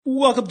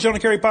Welcome to Jonah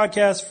Keri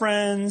Podcast,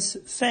 friends.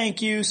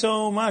 Thank you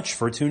so much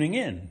for tuning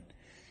in.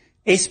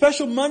 A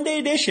special Monday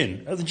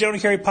edition of the Jonah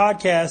Keri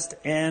Podcast,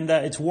 and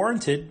it's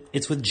warranted.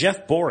 It's with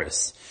Jeff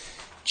Borris.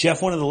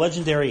 Jeff, one of the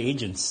legendary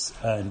agents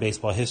in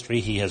baseball history.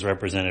 He has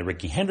represented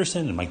Rickey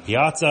Henderson and Mike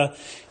Piazza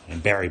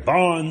and Barry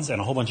Bonds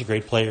and a whole bunch of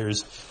great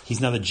players.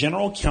 He's now the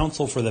general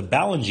counsel for the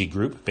Ballengee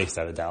Group based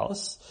out of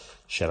Dallas.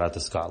 Shout out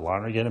to Scott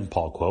Lonergan and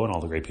Paul Quo and all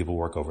the great people who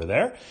work over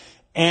there.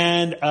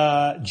 And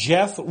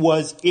Jeff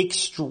was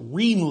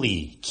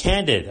extremely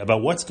candid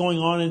about what's going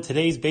on in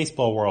today's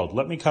baseball world.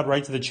 Let me cut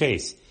right to the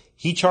chase.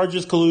 He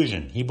charges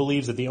collusion. He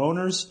believes that the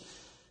owners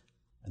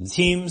and the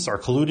teams are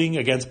colluding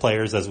against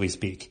players as we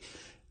speak.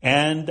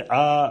 And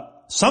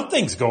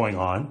something's going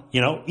on. You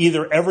know,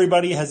 either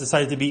everybody has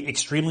decided to be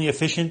extremely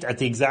efficient at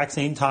the exact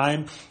same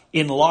time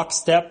in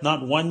lockstep,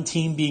 not one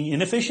team being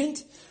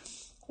inefficient,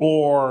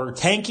 or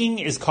tanking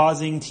is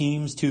causing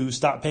teams to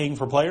stop paying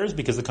for players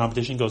because the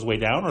competition goes way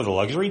down, or the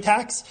luxury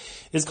tax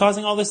is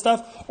causing all this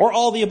stuff, or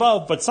all the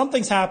above. But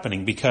something's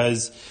happening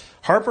because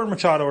Harper and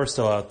Machado are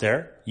still out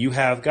there. You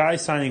have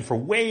guys signing for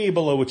way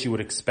below what you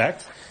would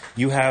expect.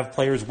 You have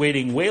players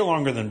waiting way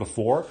longer than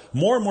before.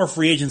 More and more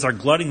free agents are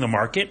glutting the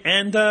market,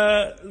 and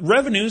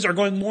revenues are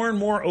going more and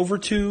more over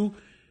to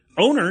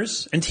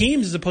owners and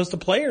teams as opposed to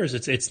players.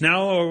 It's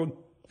now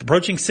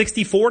approaching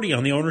 60-40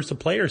 on the owners to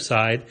players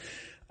side.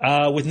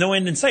 With no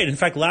end in sight. In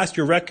fact, last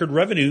year record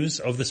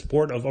revenues of the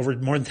sport of over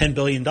more than $10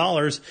 billion,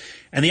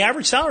 and the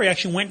average salary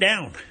actually went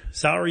down.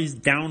 Salary's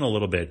down a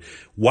little bit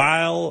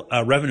while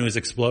revenue is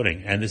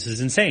exploding, and this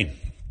is insane.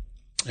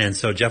 And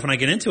so Jeff and I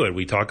get into it.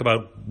 We talk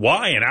about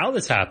why and how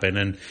this happened,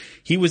 and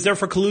he was there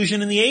for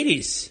collusion in the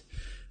 80s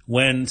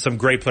when some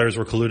great players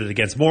were colluded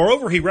against.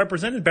 Moreover, he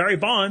represented Barry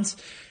Bonds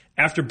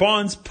after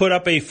Bonds put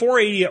up a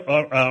 480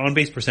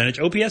 on-base percentage,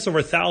 OPS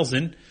over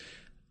 1,000,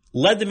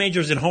 led the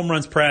majors in home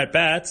runs per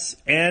at-bats,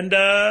 and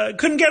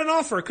couldn't get an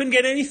offer, couldn't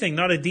get anything.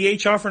 Not a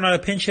DH offer, not a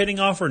pinch-hitting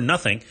offer,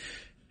 nothing.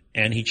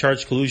 And he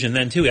charged collusion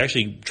then, too. He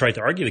actually tried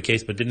to argue the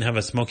case, but didn't have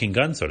a smoking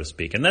gun, so to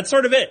speak. And that's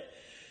sort of it.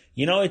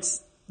 You know,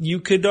 you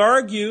could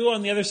argue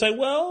on the other side,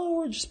 well,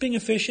 we're just being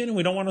efficient, and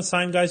we don't want to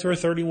sign guys who are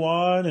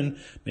 31, and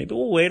maybe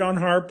we'll wait on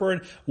Harper,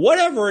 and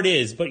whatever it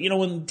is. But, you know,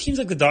 when teams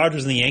like the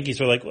Dodgers and the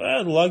Yankees are like,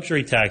 well, the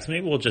luxury tax,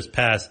 maybe we'll just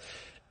pass.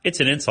 It's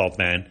an insult,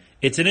 man.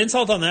 It's an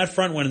insult on that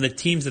front when the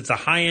teams at the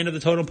high end of the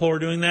totem pole are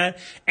doing that.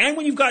 And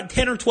when you've got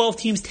 10 or 12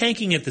 teams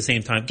tanking at the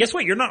same time. Guess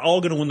what? You're not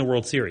all going to win the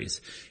World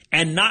Series.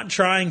 And not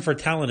trying for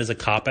talent is a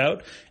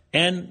cop-out.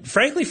 And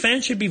frankly,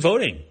 fans should be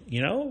voting,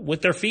 you know,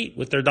 with their feet,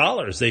 with their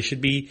dollars. They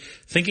should be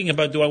thinking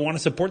about, do I want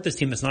to support this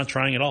team that's not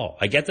trying at all?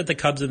 I get that the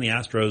Cubs and the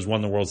Astros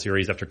won the World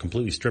Series after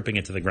completely stripping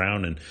it to the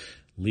ground and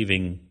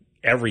leaving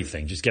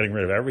everything, just getting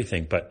rid of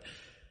everything. But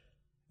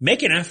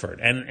make an effort.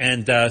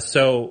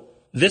 So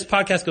this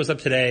podcast goes up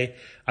today.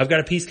 I've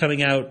got a piece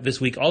coming out this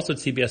week also at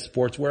CBS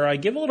Sports where I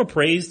give a little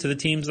praise to the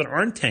teams that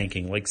aren't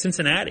tanking, like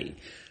Cincinnati.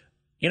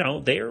 You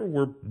know, they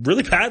were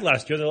really bad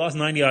last year. They lost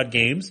 90-odd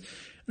games. And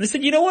they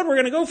said, you know what? We're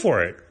going to go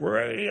for it.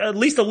 We're at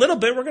least a little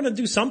bit. We're going to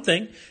do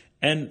something.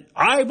 And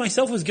I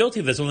myself was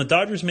guilty of this. When the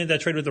Dodgers made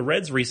that trade with the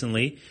Reds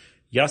recently,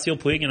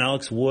 Yasiel Puig and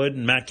Alex Wood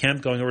and Matt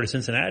Kemp going over to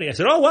Cincinnati, I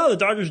said, oh, wow, the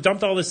Dodgers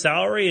dumped all this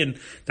salary, and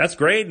that's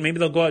great. Maybe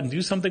they'll go out and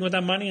do something with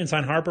that money and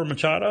sign Harper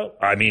Machado.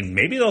 I mean,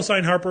 maybe they'll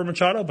sign Harper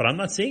Machado, but I'm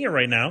not seeing it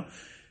right now.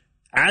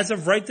 As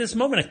of right this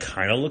moment, it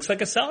kind of looks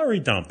like a salary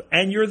dump.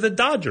 And you're the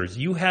Dodgers.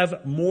 You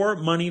have more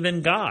money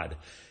than God.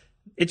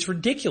 It's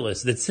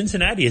ridiculous that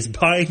Cincinnati is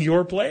buying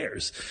your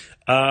players.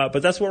 But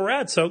that's where we're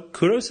at. So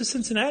kudos to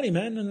Cincinnati,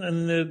 man,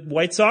 and the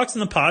White Sox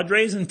and the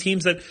Padres and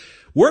teams that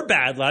were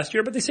bad last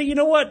year, but they say, you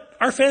know what?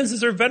 Our fans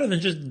deserve better than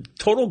just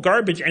total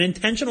garbage and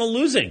intentional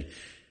losing.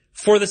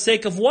 For the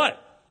sake of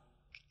what?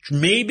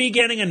 Maybe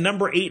getting a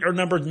number 8 or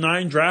number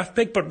 9 draft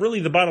pick, but really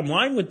the bottom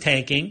line with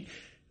tanking,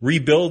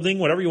 rebuilding,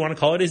 whatever you want to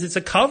call it, is it's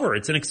a cover.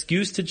 It's an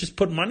excuse to just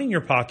put money in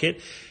your pocket.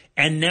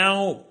 And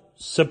now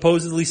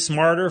supposedly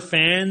smarter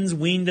fans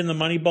weaned in the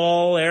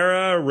Moneyball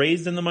era,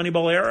 raised in the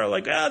Moneyball era,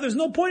 like, there's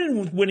no point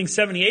in winning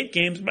 78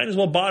 games. Might as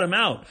well bottom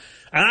out.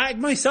 And I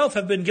myself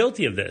have been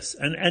guilty of this,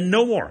 and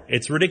no more.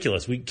 It's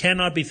ridiculous. We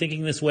cannot be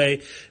thinking this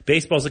way.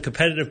 Baseball's a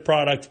competitive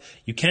product.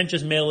 You can't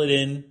just mail it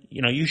in.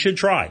 You know, you should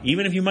try.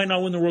 Even if you might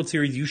not win the World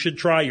Series, you should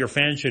try. Your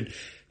fans should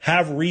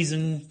have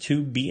reason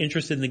to be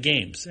interested in the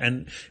games.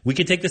 And we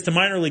could take this to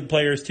minor league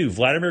players too.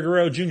 Vladimir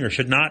Guerrero Jr.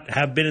 should not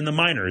have been in the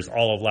minors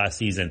all of last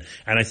season,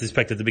 and I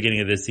suspect at the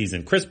beginning of this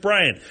season. Chris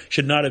Bryant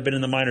should not have been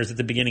in the minors at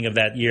the beginning of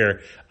that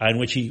year, in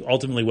which he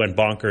ultimately went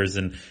bonkers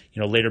and,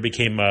 you know, later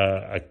became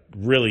a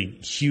really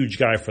huge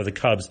guy for the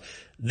Cubs.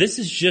 This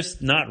is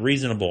just not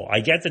reasonable.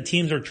 I get that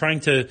teams are trying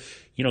to,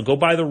 you know, go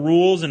by the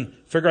rules and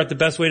figure out the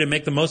best way to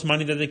make the most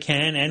money that they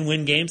can and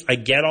win games. I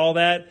get all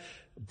that,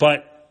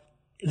 but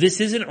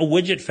this isn't a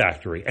widget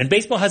factory. And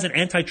baseball has an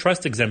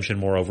antitrust exemption,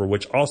 moreover,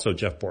 which also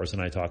Jeff Borris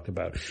and I talked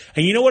about.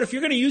 And you know what? If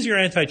you're going to use your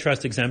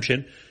antitrust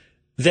exemption,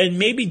 then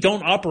maybe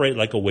don't operate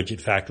like a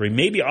widget factory.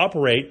 Maybe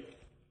operate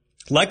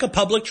like a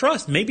public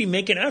trust, maybe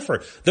make an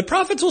effort. The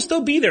profits will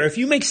still be there. If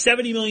you make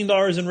 $70 million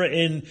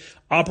in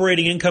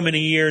operating income in a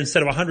year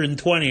instead of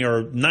 120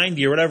 or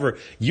 90 or whatever,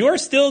 you're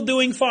still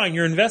doing fine.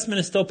 Your investment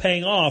is still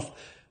paying off.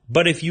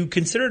 But if you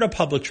consider it a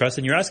public trust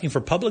and you're asking for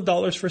public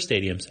dollars for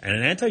stadiums and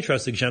an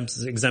antitrust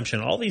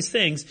exemption, all these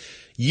things,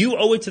 you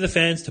owe it to the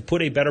fans to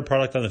put a better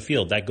product on the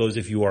field. That goes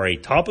if you are a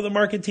top of the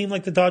market team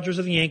like the Dodgers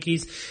or the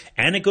Yankees,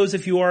 and it goes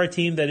if you are a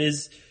team that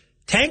is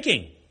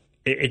tanking.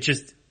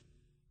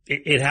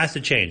 It has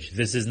to change.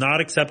 This is not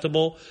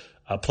acceptable.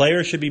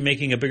 Players should be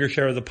making a bigger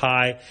share of the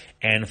pie,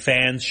 and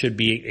fans should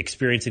be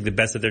experiencing the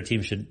best that their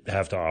team should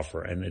have to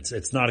offer. And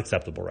it's not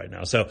acceptable right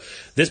now. So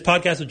this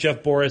podcast with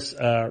Jeff Borris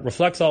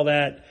reflects all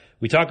that.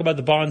 We talk about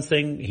the bonds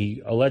thing.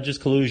 He alleges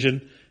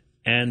collusion,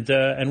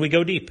 and we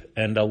go deep.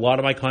 And a lot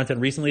of my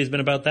content recently has been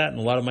about that, and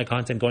a lot of my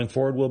content going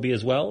forward will be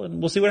as well. And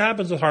we'll see what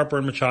happens with Harper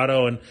and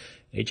Machado and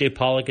AJ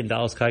Pollock and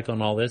Dallas Keuchel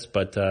and all this.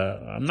 But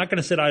I'm not going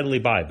to sit idly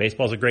by.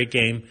 Baseball's a great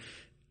game.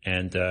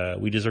 And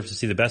we deserve to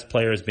see the best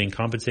players being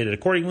compensated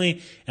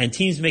accordingly, and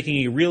teams making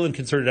a real and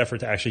concerted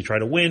effort to actually try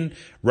to win,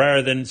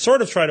 rather than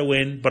sort of try to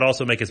win, but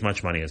also make as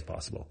much money as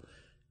possible.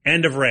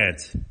 End of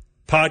rant.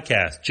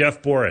 Podcast.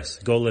 Jeff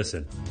Borris. Go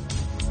listen.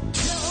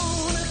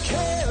 Jonah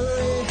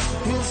Keri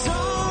is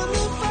on the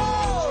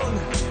phone.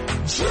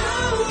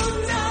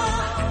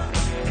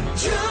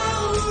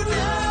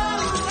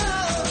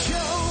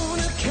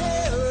 Jonah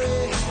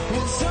Keri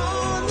is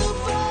on the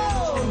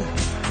phone.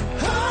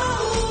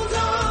 Hold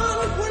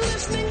on, we're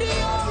listening to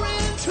your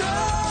intro.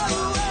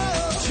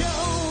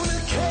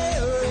 Jonah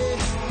Keri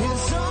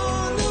is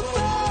on the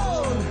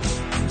phone.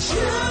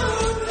 Jonah.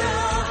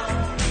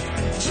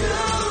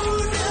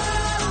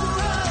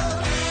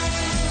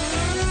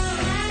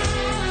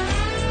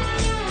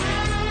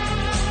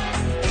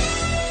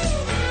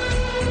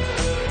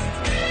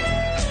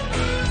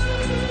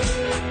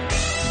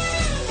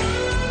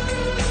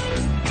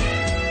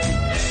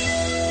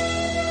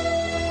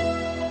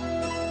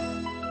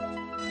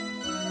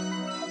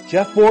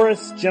 Jeff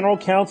Borris, General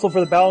Counsel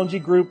for the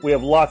Ballengee Group. We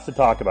have lots to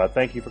talk about.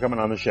 Thank you for coming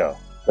on the show.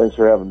 Thanks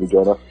for having me,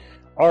 Jonah.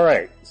 All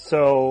right.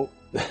 So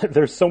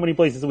there's so many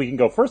places that we can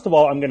go. First of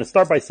all, I'm going to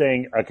start by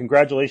saying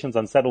congratulations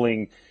on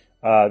settling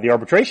the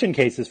arbitration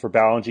cases for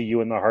Ballengee.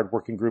 You and the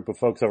hardworking group of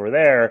folks over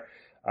there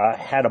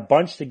had a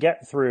bunch to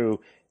get through.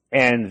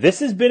 And this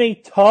has been a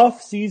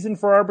tough season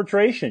for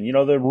arbitration. You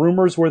know, the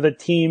rumors were that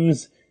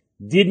teams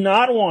did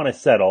not want to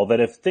settle, that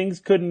if things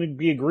couldn't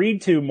be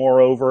agreed to,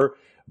 moreover,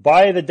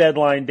 by the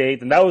deadline date,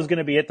 then that was going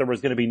to be it. There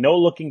was going to be no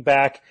looking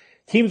back.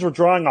 Teams were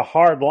drawing a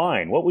hard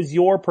line. What was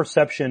your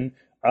perception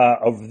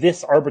of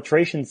this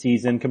arbitration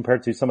season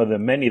compared to some of the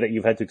many that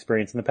you've had to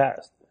experience in the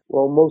past?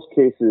 Well, most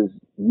cases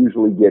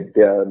usually get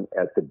done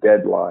at the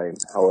deadline.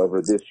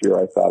 However, this year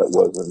I thought it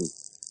was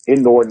an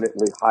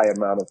inordinately high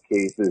amount of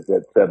cases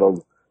that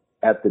settled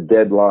at the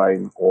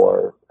deadline,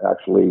 or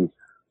actually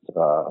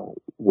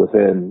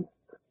within,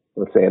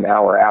 let's say, an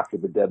hour after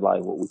the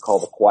deadline, what we call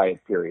the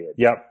quiet period.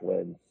 Yep.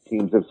 When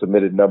teams have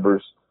submitted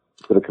numbers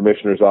to the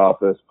commissioner's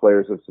office,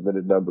 players have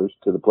submitted numbers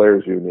to the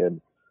players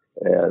union,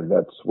 and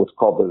that's what's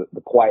called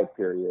the quiet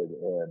period,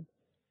 and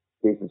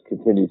cases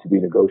continue to be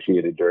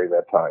negotiated during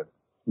that time,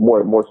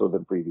 more so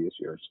than previous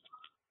years.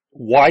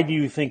 Why do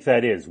you think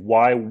that is?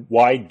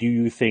 Why do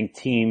you think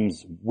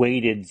teams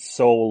waited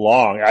so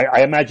long?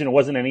 I imagine it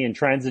wasn't any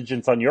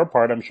intransigence on your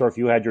part. I'm sure if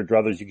you had your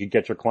druthers, you could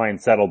get your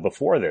client settled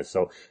before this.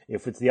 So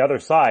if it's the other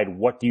side,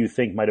 what do you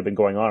think might have been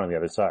going on the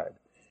other side?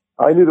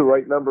 I knew the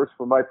right numbers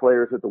for my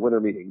players at the winter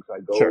meetings. I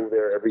go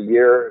there every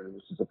year, and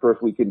this is the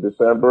first week in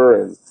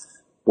December, and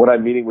when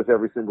I'm meeting with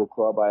every single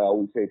club, I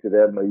always say to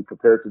them, are you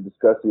prepared to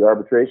discuss the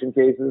arbitration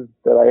cases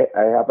that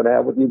I happen to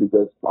have with you?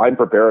 Because I'm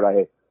prepared.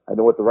 I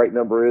know what the right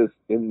number is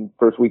in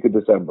first week of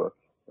December.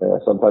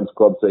 Sometimes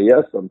clubs say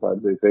yes,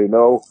 sometimes they say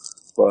no,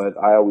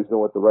 but I always know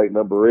what the right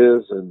number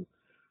is, and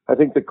I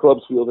think the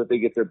clubs feel that they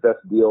get their best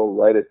deal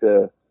right at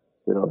the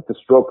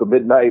stroke of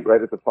midnight,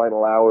 right at the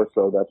final hour.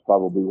 So that's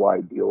probably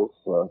why deals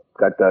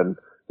got done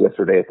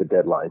yesterday at the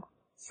deadline.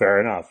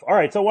 Fair enough. All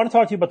right. So I want to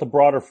talk to you about the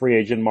broader free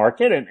agent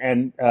market,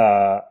 and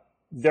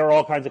there are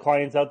all kinds of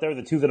clients out there.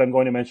 The two that I'm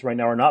going to mention right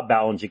now are not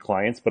Ballengee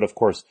clients, but of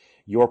course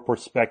your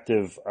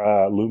perspective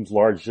looms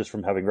large just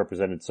from having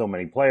represented so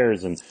many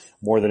players and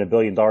more than $1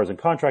 billion in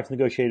contracts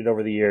negotiated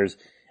over the years.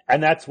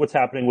 And that's what's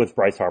happening with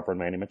Bryce Harper and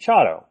Manny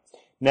Machado.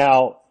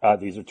 Now,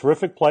 these are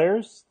terrific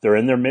players. They're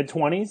in their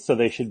mid-20s, so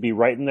they should be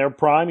right in their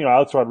prime. You know,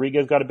 Alex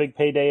Rodriguez got a big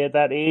payday at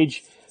that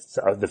age.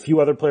 So the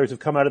few other players who've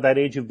come out of that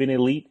age who've been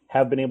elite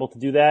have been able to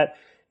do that.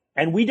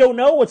 And we don't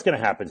know what's going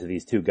to happen to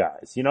these two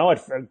guys. You know,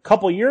 a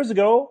couple of years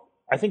ago,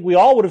 I think we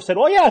all would have said,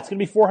 well, yeah, it's going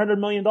to be $400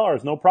 million.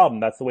 No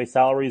problem. That's the way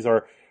salaries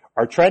are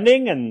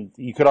trending. And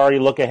you could already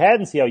look ahead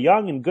and see how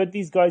young and good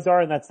these guys are.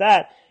 And that's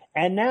that.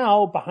 And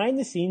now behind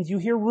the scenes, you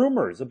hear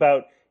rumors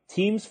about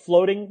teams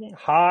floating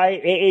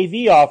high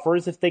AAV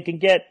offers if they can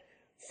get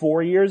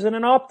 4 years and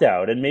an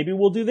opt-out. And maybe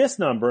we'll do this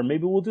number and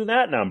maybe we'll do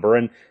that number.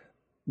 And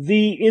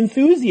the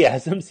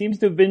enthusiasm seems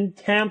to have been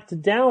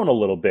tamped down a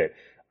little bit.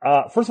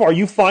 First of all, are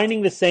you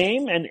finding the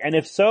same? And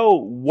if so,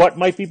 what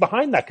might be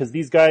behind that? Because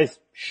these guys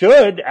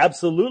should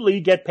absolutely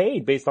get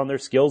paid based on their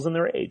skills and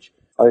their age.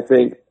 I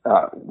think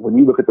when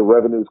you look at the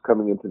revenues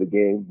coming into the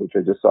game, which I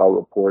just saw a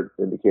report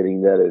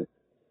indicating that it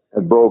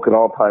had broke an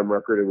all-time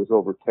record, it was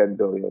over $10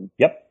 billion.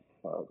 Yep.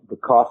 The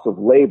cost of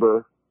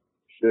labor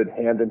should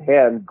hand in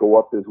hand go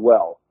up as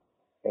well.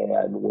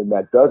 And when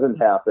that doesn't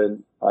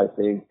happen, I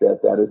think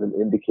that that is an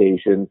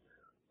indication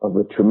of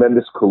a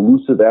tremendous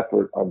collusive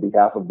effort on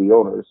behalf of the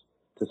owners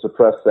to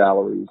suppress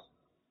salaries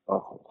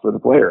for the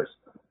players.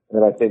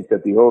 And I think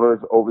that the owners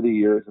over the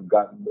years have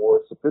gotten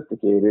more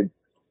sophisticated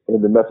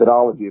in the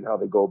methodology and how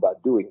they go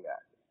about doing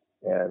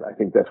that. And I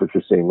think that's what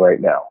you're seeing right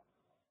now.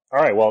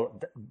 All right. Well,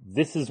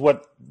 this is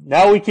what,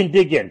 now we can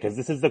dig in, because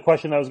this is the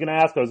question I was going to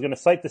ask. I was going to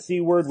cite the C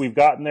word. We've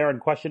gotten there in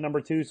question number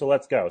 2. So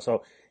let's go.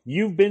 So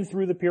you've been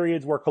through the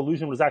periods where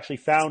collusion was actually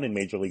found in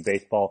Major League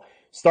Baseball,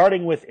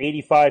 starting with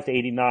 85 to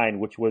 89,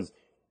 which was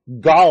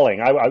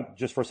galling. I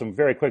just for some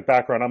very quick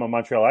background, I'm a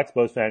Montreal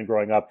Expos fan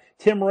growing up.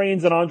 Tim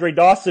Raines and Andre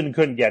Dawson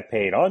couldn't get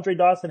paid. Andre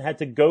Dawson had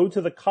to go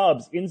to the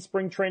Cubs in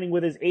spring training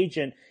with his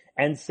agent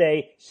and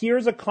say,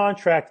 here's a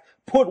contract,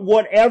 put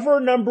whatever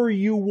number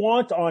you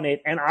want on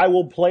it, and I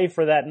will play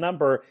for that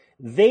number.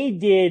 They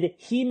did.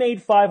 He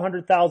made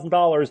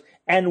 $500,000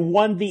 and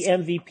won the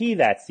MVP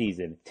that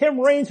season. Tim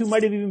Raines, who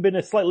might have even been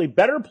a slightly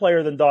better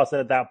player than Dawson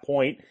at that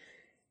point,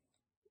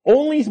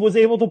 only was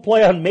able to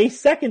play on May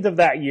 2nd of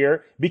that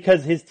year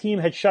because his team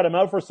had shut him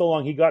out for so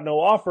long he got no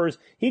offers.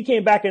 He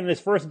came back in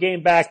his first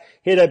game back,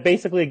 hit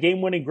basically a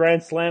game-winning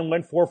grand slam,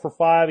 went 4 for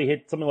 5. He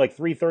hit something like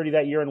 330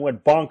 that year and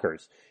went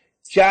bonkers.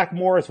 Jack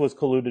Morris was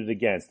colluded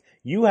against.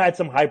 You had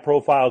some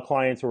high-profile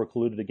clients who were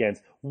colluded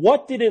against.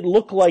 What did it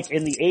look like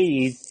in the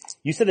 80s?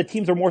 You said the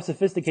teams are more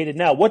sophisticated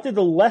now. What did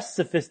the less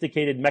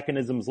sophisticated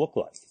mechanisms look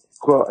like?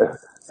 Well,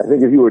 I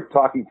think if you were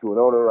talking to an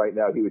owner right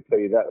now, he would tell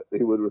you that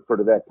he would refer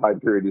to that time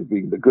period as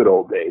being the good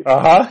old days.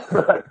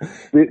 Uh-huh.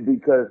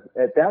 Because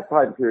at that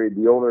time period,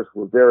 the owners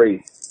were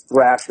very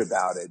brash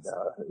about it.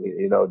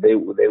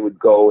 They would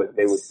go and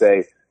they would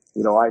say,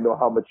 I know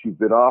how much you've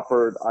been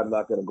offered. I'm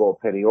not going to go a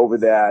penny over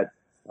that.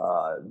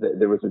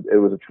 It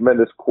was a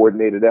tremendous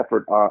coordinated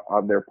effort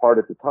on their part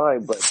at the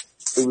time, but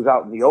it was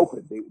out in the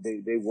open.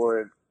 They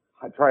weren't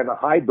trying to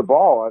hide the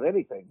ball on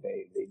anything.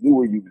 They knew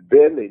where you'd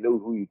been. They knew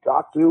who you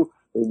talked to.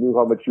 They knew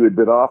how much you had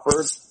been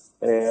offered,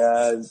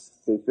 and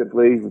they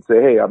simply would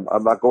say, hey,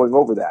 I'm not going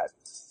over that.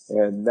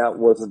 And that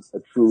wasn't a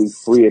truly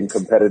free and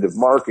competitive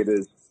market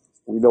as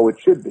we know it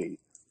should be.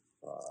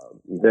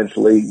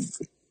 Eventually,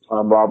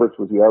 Tom Roberts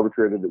was the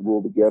arbitrator that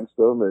ruled against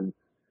them, and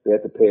they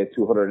had to pay a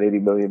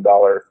 $280 million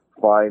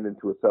fine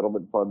into a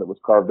settlement fund that was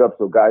carved up.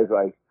 So guys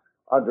like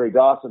Andre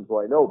Dawson,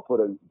 who I know put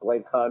a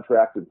blank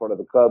contract in front of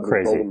the Cubs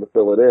and told them to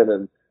fill it in,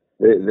 and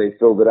they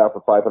filled it out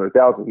for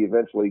 $500,000. He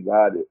eventually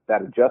got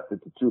that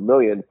adjusted to $2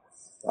 million.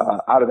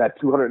 Out of that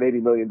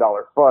 $280 million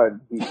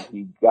fund,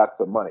 he got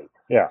some money.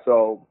 Yeah.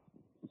 So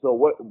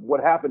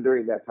what happened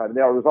during that time?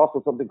 There was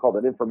also something called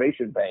an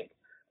information bank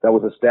that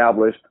was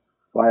established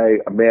by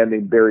a man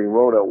named Barry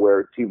Rona,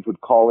 where teams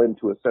would call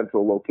into a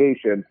central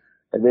location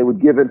and they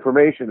would give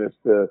information as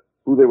to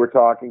who they were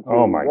talking to,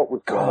 what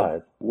was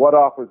God, what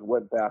offers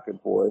went back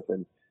and forth,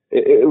 and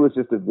it was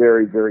just a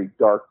very, very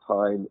dark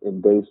time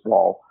in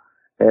baseball.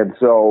 And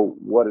so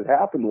what had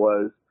happened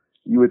was,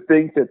 you would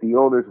think that the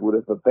owners would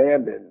have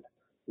abandoned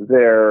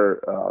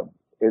their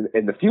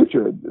in the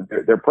future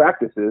their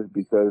practices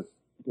because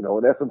in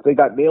essence they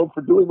got nailed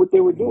for doing what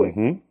they were doing.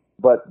 Mm-hmm.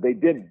 But they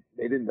didn't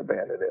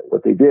abandon it.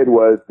 What they did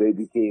was they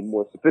became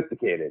more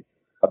sophisticated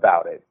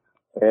about it.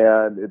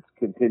 And it's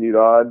continued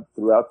on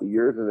throughout the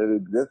years, and it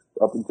exists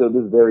up until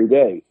this very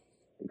day.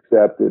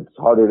 Except it's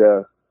harder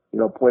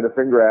to, point a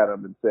finger at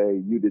them and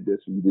say, you did this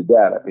or you did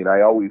that. I mean,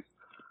 I always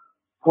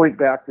point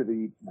back to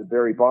the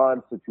Barry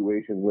Bonds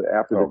situation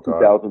after the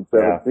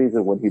 2007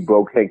 season when he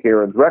broke Hank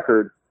Aaron's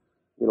record,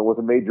 was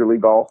a major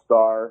league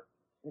all-star,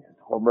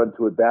 home run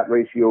to a bat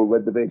ratio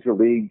led the major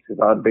leagues, his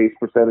on-base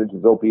percentage,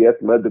 his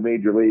OPS led the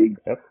major leagues.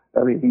 Yep.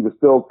 I mean, he was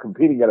still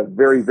competing at a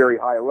very, very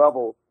high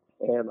level,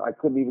 and I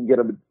couldn't even get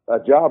him a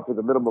job for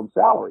the minimum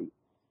salary,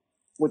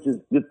 which is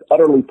just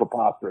utterly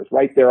preposterous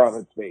right there on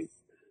its face.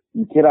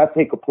 You cannot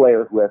take a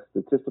player who has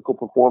statistical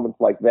performance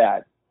like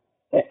that,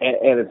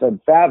 and it's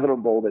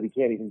unfathomable that he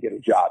can't even get a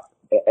job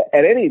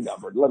at any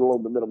number, let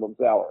alone the minimum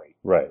salary.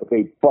 Right.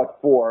 Okay, but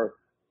for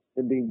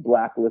him being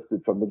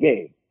blacklisted from the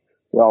game.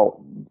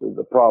 Well,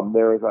 the problem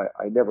there is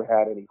I never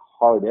had any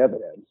hard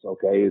evidence,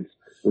 okay? It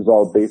was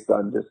all based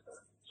on just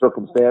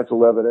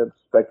circumstantial evidence,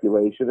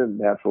 speculation, and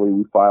naturally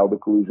we filed a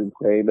collusion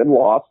claim and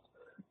lost.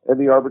 And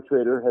the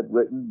arbitrator had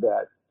written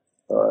that,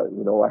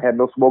 I had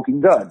no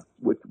smoking gun,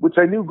 which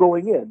I knew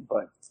going in,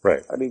 but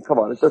right. I mean, come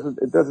on, it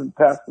doesn't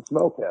pass the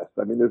smell test.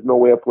 I mean, there's no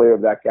way a player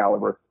of that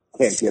caliber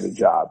can't get a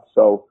job.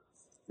 So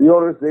the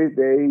owners,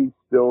 they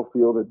still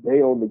feel that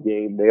they own the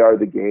game, they are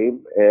the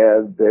game,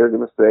 and they're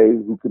going to say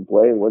who can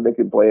play and when they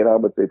can play and how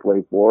much they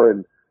play for.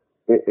 And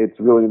it's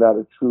really not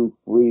a true,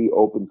 free,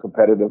 open,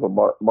 competitive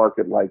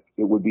market like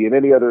it would be in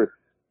any other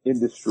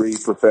industry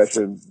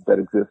profession that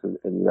exists in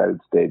the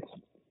United States.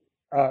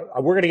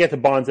 We're going to get to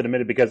Bonds in a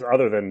minute because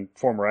other than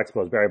former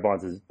Expos, Barry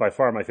Bonds is by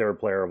far my favorite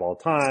player of all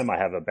time. I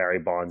have a Barry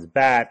Bonds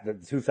bat. The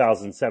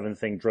 2007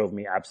 thing drove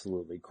me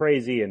absolutely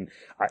crazy, and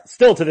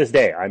still to this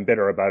day, I'm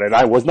bitter about it.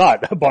 I was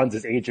not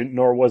Bonds' agent,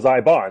 nor was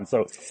I Bonds,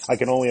 so I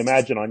can only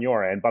imagine on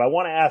your end. But I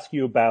want to ask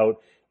you about,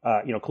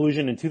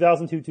 collusion in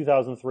 2002,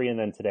 2003, and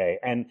then today.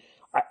 And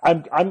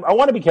I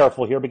want to be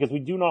careful here because we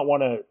do not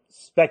want to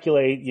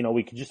speculate.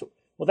 We could just.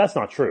 Well, that's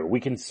not true. We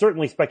can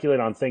certainly speculate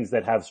on things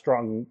that have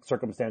strong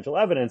circumstantial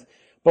evidence,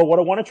 but what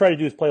I want to try to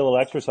do is play a little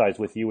exercise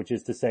with you, which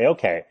is to say,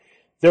 okay,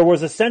 there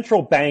was a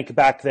central bank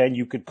back then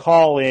you could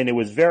call in. It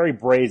was very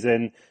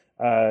brazen.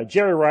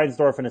 Jerry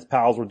Reinsdorf and his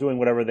pals were doing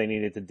whatever they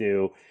needed to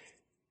do.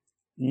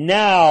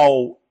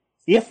 Now,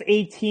 if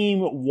a team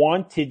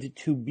wanted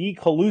to be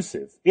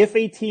collusive, if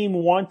a team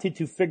wanted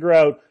to figure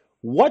out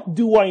what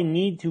do I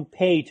need to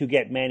pay to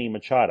get Manny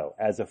Machado,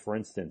 as a for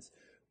instance,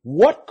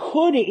 what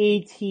could a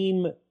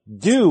team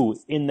do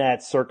in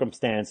that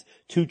circumstance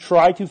to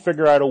try to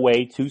figure out a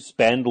way to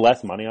spend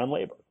less money on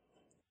labor?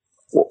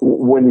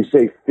 When you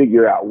say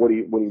figure out, what do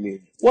you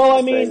mean? Well,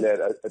 I mean,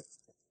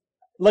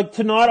 like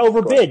to not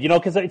overbid,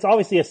 because it's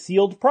obviously a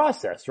sealed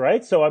process,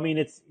 right? So, I mean,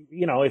 it's,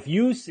 if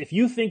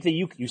you think that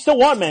you still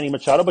want Manny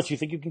Machado, but you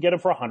think you can get him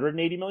for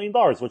 $180 million,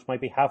 which might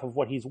be half of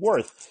what he's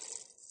worth.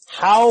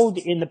 How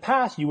in the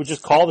past you would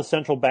just call the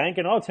central bank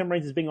and, Tim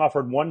Raines is being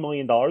offered $1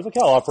 million. Okay,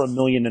 I'll offer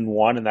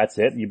 $1,000,001 and that's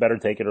it. You better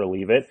take it or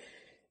leave it.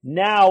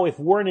 Now, if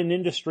we're in an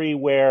industry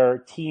where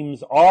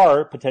teams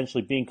are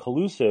potentially being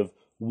collusive,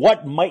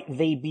 what might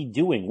they be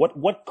doing?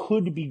 What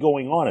could be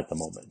going on at the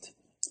moment?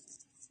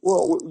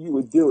 Well, what you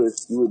would do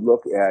is you would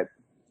look at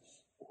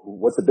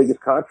what the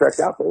biggest contract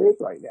out there is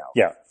right now.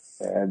 Yeah.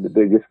 And the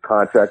biggest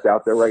contract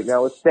out there right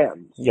now is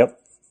Stanton's. Yep.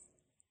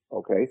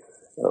 Okay.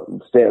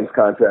 Stanton's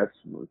contract's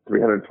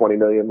 $320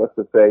 million, let's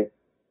just say,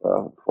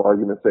 for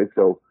argument's sake.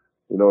 So,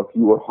 if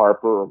you were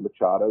Harper or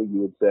Machado,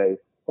 you would say,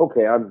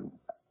 okay, I'm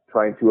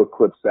trying to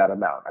eclipse that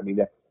amount. I mean,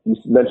 you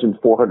mentioned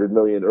 $400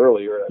 million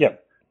earlier.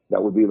 Yep.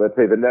 That would be, let's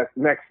say, the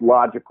next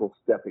logical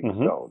stepping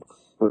stone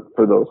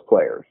for those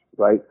players,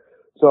 right?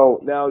 So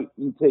now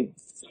you take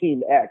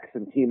Team X,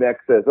 and Team X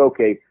says,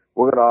 okay,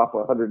 we're going to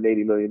offer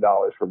 $180 million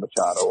for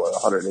Machado or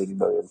 $180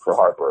 million for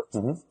Harper.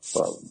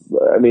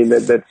 I mean,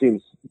 that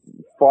seems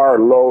far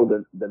low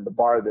than the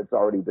bar that's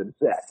already been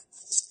set,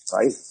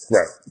 right?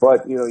 Right.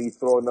 But, you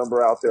throw a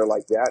number out there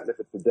like that, and if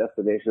it's a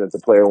destination that the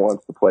player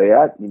wants to play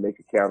at, you make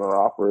a counter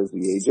offer as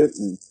the agent,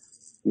 and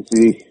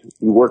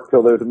you work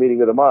till there's a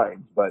meeting of the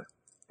minds. But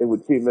it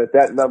would seem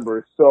that number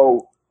is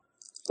so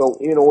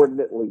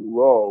inordinately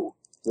low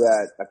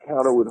that a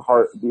counter would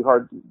be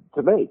hard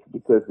to make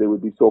because they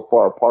would be so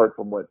far apart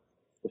from what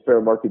the fair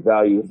market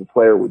value of the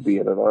player would be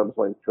in an arm's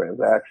length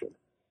transaction.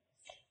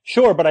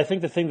 Sure, but I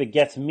think the thing that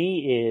gets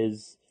me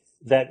is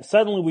that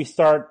suddenly we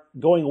start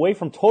going away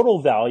from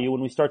total value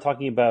when we start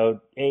talking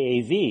about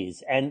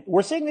AAVs. And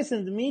we're seeing this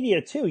in the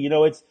media too.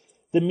 It's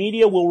the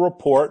media will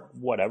report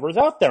whatever's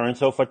out there. And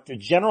so if a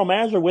general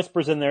manager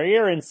whispers in their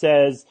ear and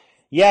says,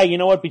 yeah, you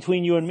know what,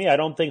 between you and me, I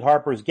don't think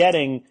Harper's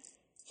getting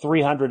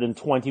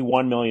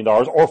 $321 million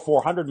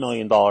or $400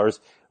 million,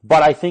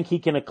 but I think he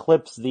can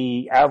eclipse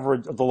the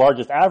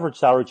largest average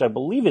salary, which I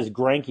believe is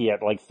Greinke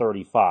at like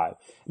 35.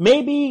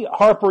 Maybe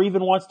Harper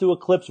even wants to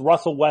eclipse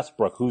Russell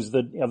Westbrook, who's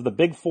of the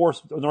big four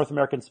North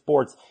American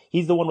sports.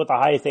 He's the one with the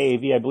highest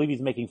AAV. I believe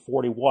he's making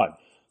 41.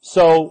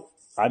 So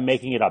I'm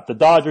making it up. The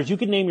Dodgers, you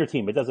can name your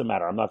team. It doesn't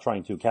matter. I'm not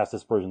trying to cast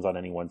aspersions on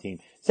any one team.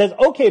 Says,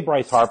 okay,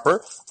 Bryce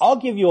Harper, I'll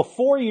give you a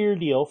 4-year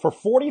deal for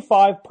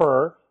 45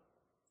 per,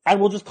 and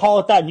we'll just call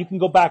it that, and you can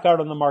go back out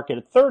on the market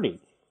at 30.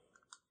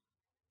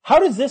 How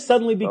does this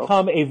suddenly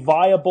become a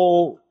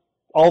viable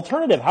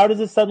alternative? How does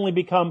this suddenly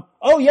become,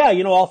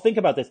 I'll think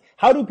about this?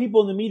 How do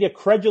people in the media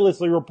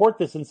credulously report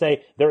this and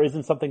say there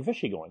isn't something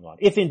fishy going on,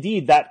 if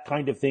indeed that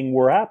kind of thing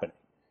were happening?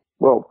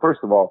 Well, first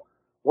of all,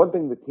 one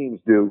thing the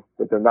teams do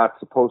that they're not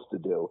supposed to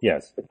do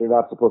is they're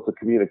not supposed to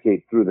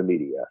communicate through the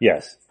media.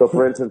 Yes. So,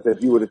 for instance,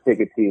 if you were to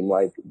take a team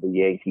like the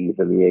Yankees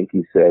and the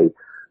Yankees say,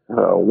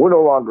 we're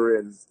no longer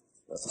in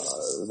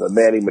the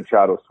Manny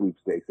Machado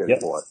sweepstakes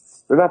anymore. Yep.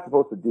 They're not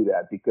supposed to do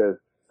that because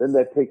then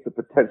that takes a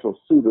potential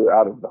suitor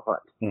out of the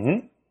hunt.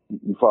 Mm-hmm.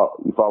 You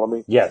follow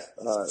me? Yes.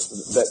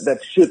 That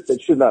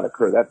should not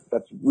occur.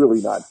 That's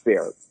really not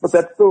fair. But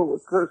that still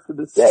occurs to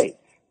this day.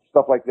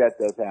 Stuff like that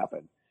does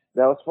happen.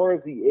 Now, as far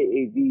as the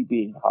AAV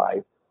being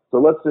high, so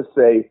let's just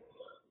say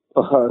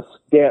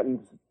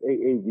Stanton's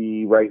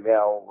AAV right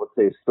now, let's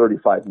say it's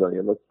 $35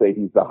 million. Let's say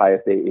he's the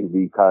highest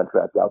AAV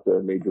contract out there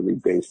in Major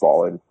League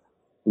Baseball, and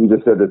you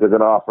just said that they're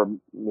going to offer,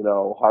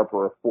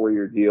 Harper a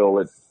 4-year deal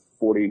at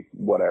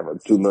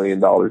 $2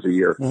 million a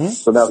year. Mm-hmm.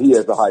 So now he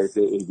has the highest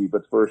AAV,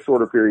 but for a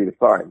shorter period of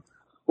time.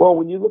 Well,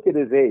 when you look at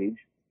his age,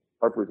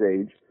 Harper's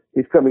age,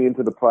 he's coming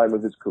into the prime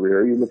of his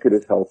career. You look at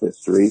his health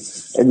history,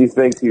 and you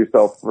think to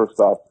yourself, first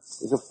off,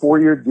 is a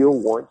 4-year deal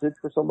warranted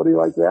for somebody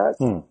like that?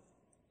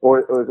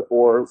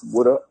 Or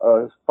would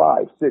a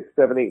 5, 6,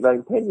 7, 8,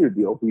 9, 10-year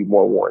deal be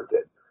more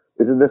warranted?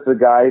 Isn't this a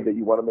guy that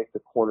you want to make the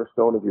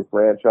cornerstone of your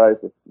franchise,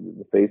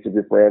 the face of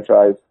your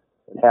franchise,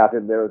 and have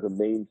him there as a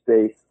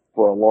mainstay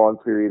for a long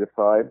period of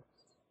time?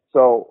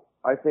 So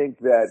I think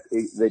that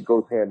that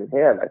goes hand in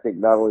hand. I think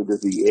not only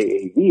does the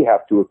AAV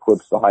have to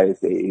eclipse the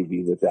highest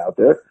AAV that's out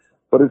there,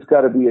 but it's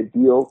got to be a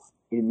deal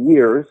in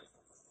years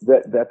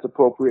that's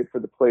appropriate for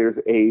the player's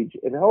age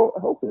and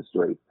health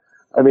history.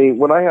 I mean,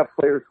 when I have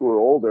players who are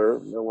older,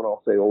 when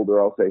I'll say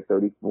older, I'll say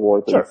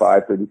 34,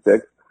 35,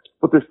 36,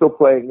 but they're still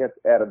playing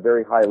at a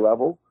very high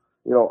level.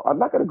 I'm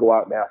not going to go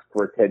out and ask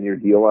for a 10-year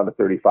deal on a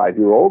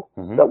 35-year-old.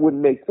 Mm-hmm. That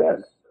wouldn't make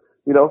sense.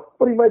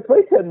 But he might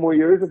play 10 more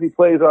years if he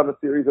plays on a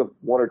series of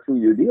 1 or 2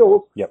 year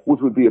deals,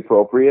 which would be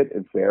appropriate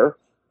and fair.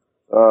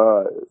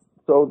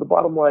 So the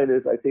bottom line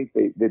is I think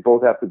they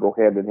both have to go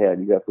hand in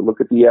hand. You have to look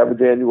at the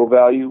average annual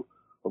value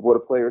of what a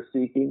player is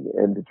seeking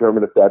and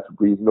determine if that's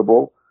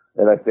reasonable.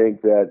 And I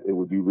think that it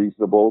would be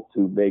reasonable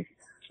to make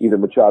either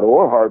Machado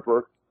or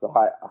Harper the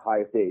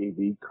highest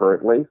AAV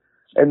currently.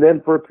 And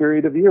then for a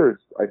period of years,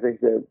 I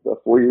think that a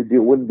 4-year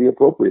deal wouldn't be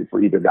appropriate for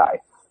either guy.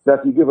 Now,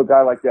 if you give a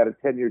guy like that a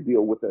 10-year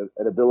deal with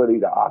an ability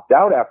to opt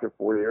out after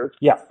 4 years,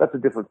 that's a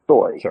different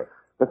story. Sure.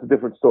 That's a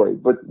different story.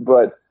 But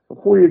a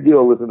 4-year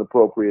deal isn't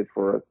appropriate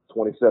for a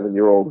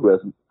 27-year-old who has,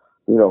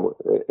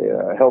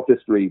 a health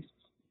history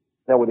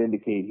that would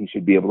indicate he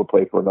should be able to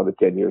play for another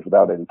 10 years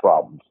without any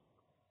problems.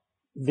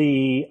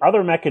 The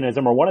other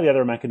mechanism, or one of the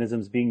other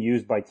mechanisms being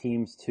used by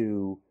teams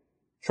to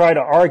try to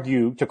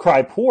argue, to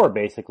cry poor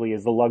basically,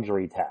 is the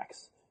luxury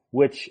tax,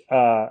 which,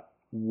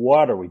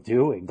 what are we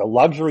doing? The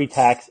luxury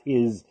tax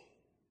is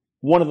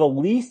one of the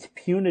least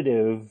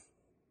punitive,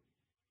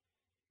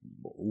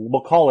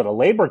 we'll call it a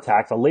labor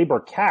tax, a labor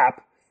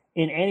cap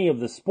in any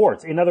of the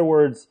sports. In other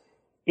words,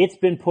 it's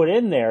been put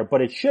in there,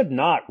 but it should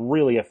not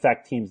really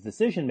affect teams'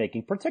 decision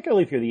making,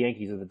 particularly if you're the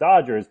Yankees or the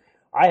Dodgers.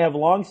 I have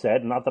long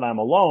said, not that I'm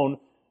alone,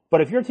 but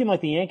if you're a team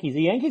like the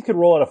Yankees could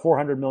roll out a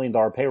 $400 million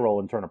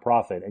payroll and turn a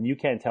profit, and you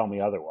can't tell me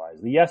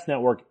otherwise. The Yes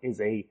Network is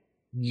a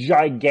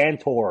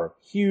gigantor,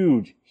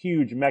 huge,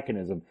 huge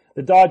mechanism.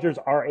 The Dodgers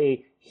are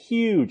a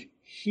huge,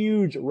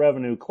 huge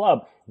revenue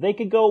club. They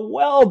could go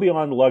well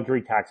beyond the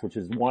luxury tax, which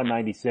is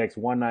 196,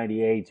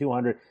 198,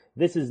 200.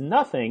 This is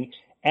nothing,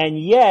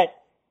 and yet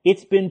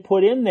it's been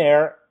put in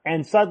there,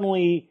 and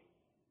suddenly,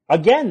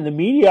 again, the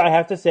media, I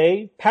have to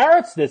say,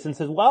 parrots this and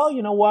says, well,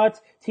 you know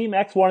what? Team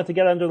X wanted to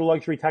get under the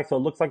luxury tax, so it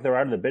looks like they're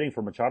out of the bidding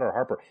for Machado or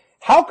Harper.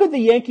 How could the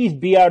Yankees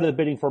be out of the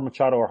bidding for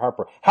Machado or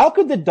Harper? How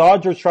could the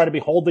Dodgers try to be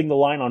holding the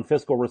line on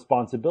fiscal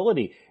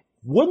responsibility?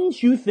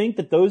 Wouldn't you think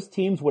that those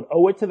teams would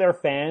owe it to their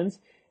fans,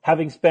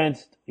 having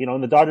spent, in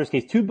the Dodgers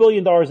case, $2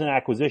 billion in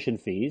acquisition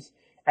fees,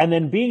 and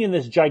then being in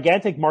this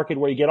gigantic market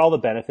where you get all the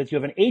benefits?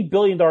 You have an $8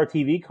 billion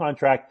TV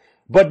contract,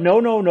 but no,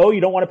 you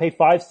don't want to pay $5,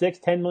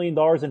 $6, $10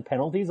 million in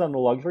penalties on the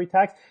luxury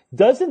tax.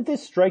 Doesn't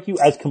this strike you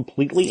as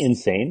completely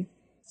insane?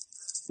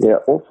 Yeah,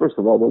 well, first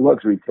of all, the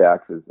luxury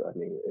tax is,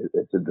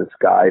 it's a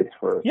disguise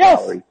for a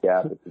salary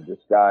cap. It's a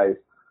disguise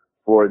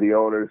for the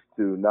owners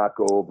to not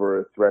go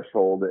over a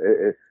threshold.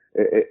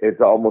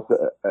 It's almost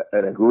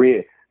an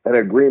agreement,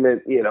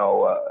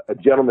 a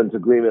gentleman's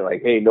agreement,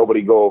 like, hey,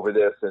 nobody go over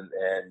this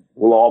and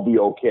we'll all be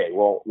okay.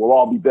 We'll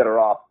all be better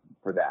off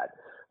for that.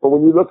 But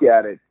when you look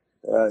at it,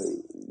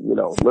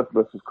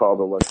 let's just call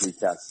the luxury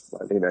tax.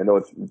 I know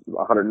it's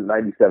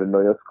 197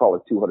 million. Let's call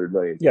it 200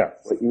 million. Yeah.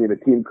 But you mean a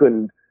team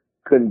couldn't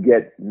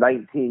get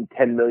 19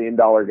 $10 million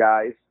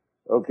guys?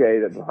 Okay,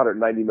 that's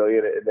 190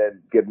 million, and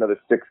then get another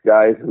 6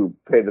 guys who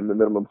pay them the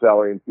minimum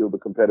salary and field a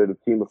competitive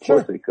team. Of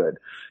course they could.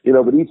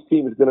 But each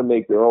team is going to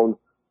make their own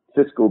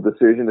fiscal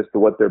decision as to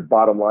what their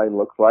bottom line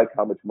looks like,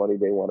 how much money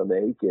they want to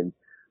make, and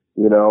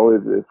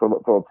from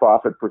a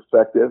profit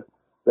perspective.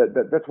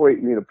 That's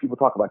where, people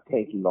talk about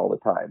tanking all the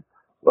time.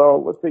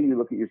 Well, let's say you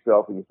look at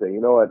yourself and you say,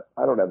 you know what,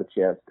 I don't have a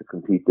chance to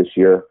compete this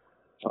year,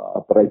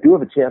 but I do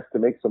have a chance to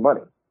make some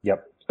money.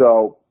 Yep.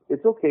 So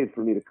it's okay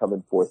for me to come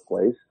in 4th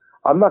place.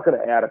 I'm not going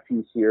to add a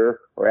piece here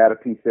or add a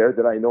piece there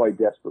that I know I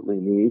desperately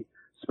need,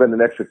 spend an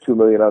extra $2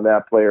 million on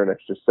that player, an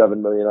extra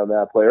 $7 million on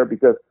that player,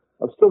 because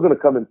I'm still going to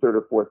come in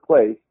 3rd or 4th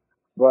place.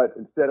 But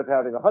instead of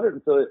having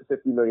 $150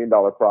 million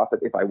profit,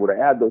 if I were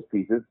to add those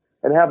pieces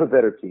and have a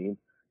better team,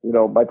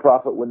 my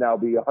profit would now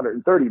be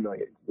 $130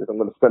 million because I'm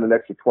going to spend an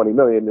extra $20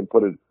 million and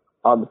put it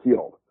on the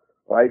field,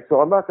 right?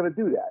 So I'm not going to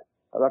do that.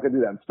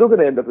 I'm still going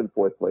to end up in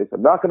 4th place.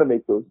 I'm not going to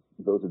make those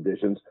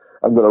additions.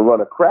 I'm going to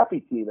run a crappy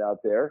team out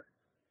there,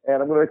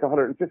 and I'm going to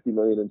make $150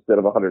 million instead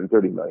of $130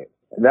 million.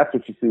 And that's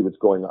what you see what's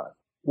going on.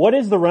 What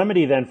is the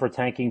remedy then for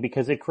tanking?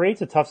 Because it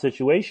creates a tough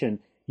situation.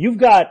 You've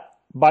got,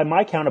 by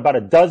my count, about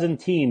a dozen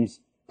teams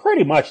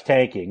pretty much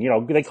tanking.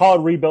 They call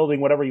it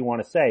rebuilding, whatever you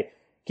want to say.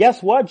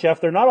 Guess what,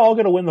 Jeff? They're not all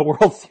going to win the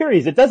World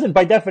Series. It doesn't,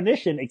 by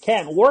definition, it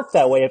can't work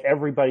that way if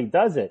everybody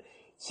does it.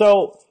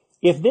 So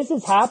if this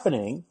is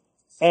happening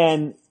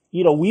and,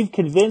 we've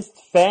convinced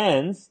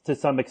fans to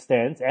some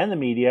extent and the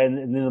media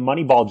and the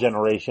Moneyball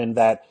generation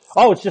that,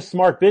 it's just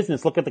smart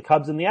business. Look at the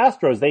Cubs and the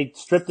Astros. They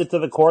stripped it to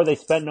the core. They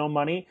spent no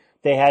money.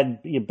 They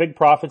had big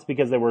profits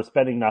because they were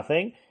spending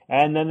nothing,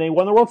 and then they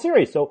won the World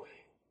Series. So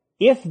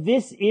if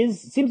this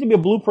seems to be a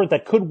blueprint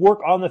that could work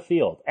on the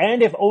field,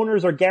 and if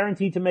owners are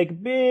guaranteed to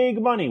make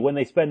big money when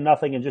they spend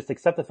nothing and just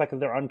accept the fact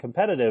that they're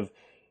uncompetitive,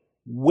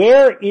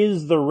 where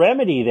is the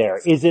remedy there?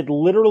 Is it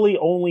literally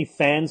only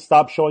fans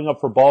stop showing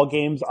up for ball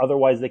games,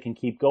 otherwise they can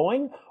keep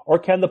going? Or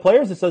can the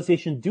Players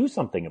Association do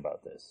something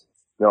about this?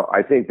 No,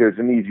 I think there's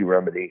an easy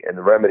remedy, and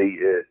the remedy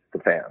is the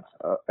fans.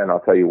 And I'll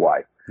tell you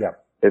why. Yeah.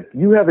 If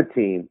you have a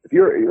team, if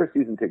you're a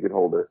season ticket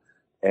holder,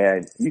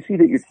 and you see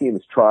that your team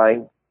is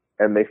trying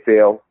and they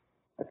fail,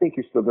 I think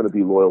you're still going to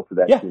be loyal to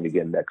that team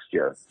again next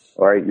year.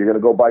 All right. You're going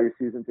to go buy your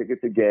season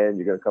tickets again.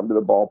 You're going to come to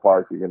the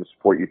ballpark. You're going to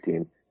support your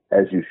team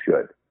as you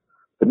should.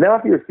 But now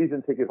if you're a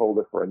season ticket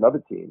holder for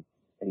another team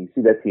and you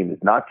see that team is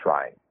not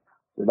trying,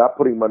 they're not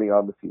putting money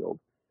on the field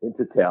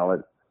into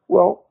talent,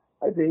 well,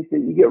 I think that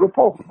you get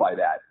repulsed by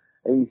that.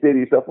 And you say to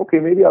yourself, okay,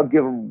 maybe I'll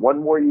give them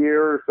one more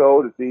year or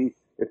so to see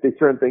if they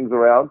turn things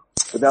around.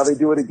 But now they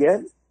do it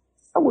again.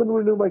 I wouldn't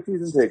renew my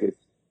season tickets.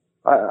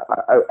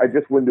 I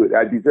just wouldn't do it.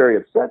 I'd be very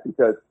upset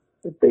because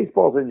if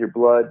baseball's in your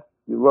blood,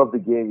 you love the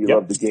game, you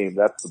love the game.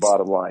 That's the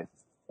bottom line.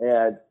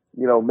 And,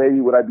 you know, maybe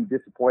would I be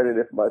disappointed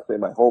if my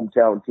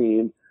hometown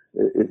team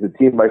is the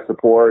team I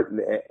support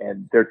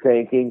and they're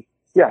tanking?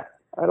 Yeah,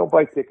 I don't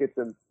buy tickets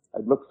and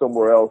I'd look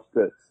somewhere else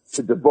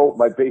to devote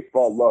my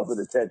baseball love and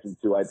attention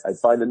to. I'd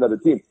find another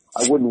team.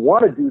 I wouldn't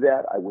want to do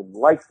that. I wouldn't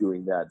like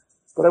doing that,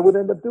 but I would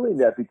end up doing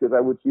that because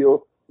I would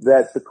feel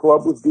that the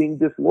club was being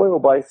disloyal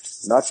by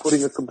not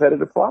putting a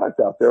competitive product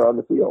out there on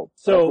the field.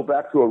 So I go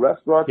back to a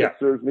restaurant that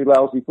serves me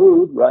lousy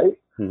food, right?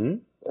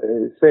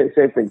 Mm-hmm.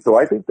 Same thing. So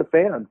I think the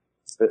fans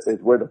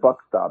is where the buck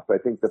stops. I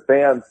think the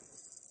fans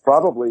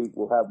probably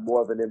will have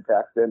more of an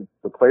impact than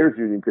the players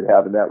union could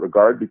have in that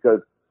regard because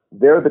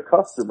they're the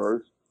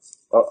customers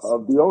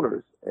of the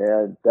owners,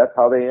 and that's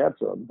how they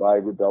answer them, by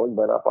rebelling,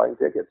 by not buying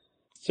tickets.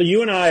 So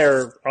you and I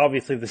are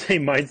obviously the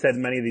same mindset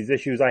in many of these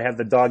issues. I have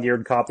the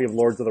dog-eared copy of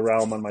Lords of the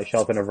Realm on my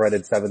shelf and I've read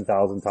it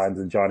 7,000 times,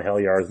 and John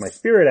Helyar is my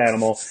spirit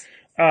animal.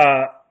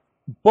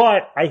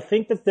 But I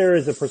think that there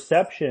is a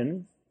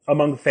perception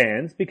among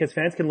fans, because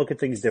fans can look at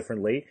things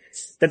differently,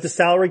 that the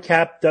salary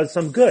cap does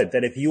some good.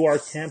 That if you are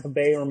Tampa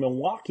Bay or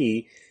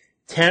Milwaukee,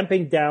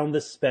 tamping down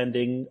the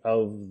spending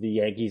of the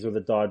Yankees or the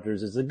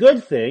Dodgers is a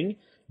good thing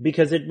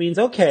because it means,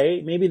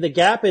 okay, maybe the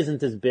gap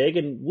isn't as big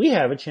and we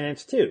have a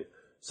chance too.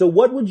 So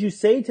what would you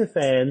say to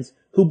fans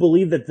who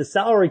believe that the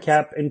salary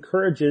cap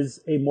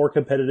encourages a more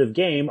competitive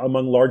game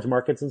among large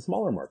markets and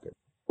smaller markets?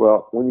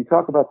 Well, when you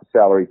talk about the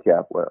salary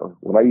cap,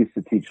 when I used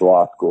to teach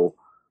law school,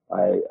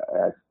 I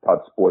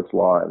taught sports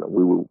law, and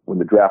when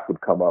the draft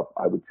would come up,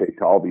 I would say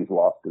to all these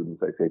law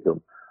students, I'd say to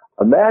them,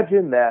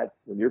 imagine that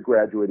when you're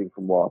graduating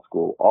from law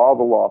school, all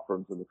the law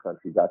firms in the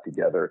country got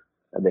together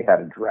and they had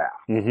a draft.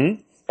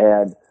 Mm-hmm.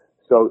 And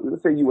so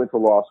let's say you went to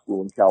law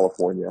school in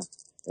California,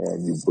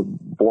 and you were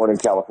born in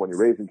California,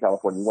 raised in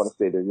California, you want to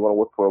stay there, you want to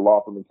work for a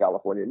law firm in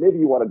California, maybe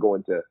you want to go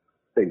into,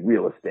 say,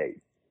 real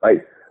estate, right?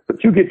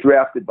 But you get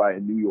drafted by a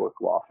New York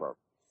law firm.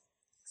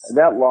 And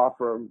that law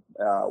firm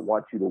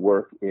wants you to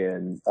work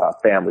in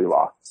family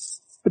law.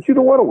 But you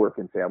don't want to work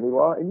in family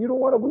law, and you don't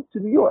want to move to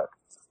New York,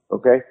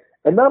 okay?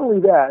 And not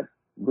only that,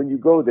 when you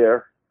go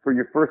there, for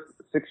your first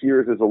 6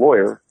 years as a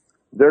lawyer,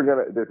 there's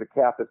a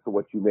cap as to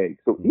what you make.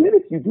 So even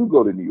if you do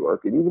go to New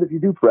York, and even if you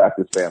do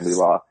practice family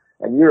law,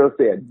 and you're,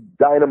 say, a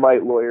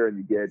dynamite lawyer and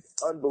you get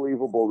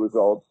unbelievable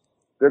results,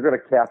 they're going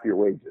to cap your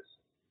wages.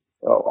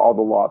 All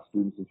the law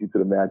students, as you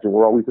could imagine,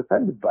 were always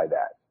offended by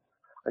that.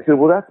 I said,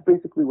 well, that's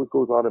basically what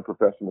goes on in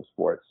professional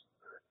sports.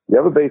 You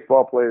have a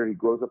baseball player, he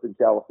grows up in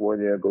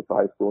California, goes to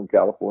high school in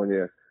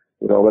California.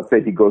 You know, let's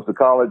say he goes the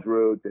college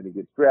route and he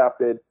gets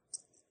drafted.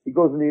 He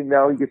goes and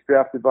now he gets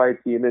drafted by a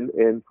team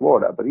in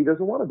Florida, but he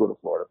doesn't want to go to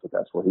Florida, but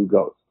that's where he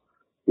goes.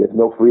 He has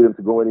no freedom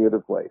to go any other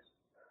place.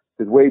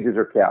 His wages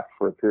are capped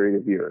for a period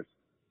of years.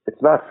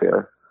 It's not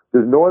fair.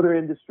 There's no other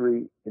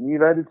industry in the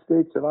United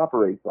States that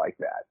operates like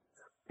that.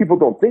 People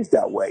don't think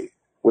that way.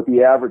 What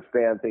the average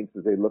fan thinks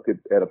is they look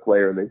at a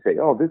player and they say,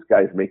 oh, this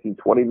guy's making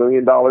 $20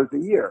 million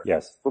a year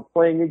for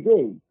playing a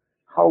game.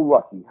 How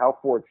lucky, how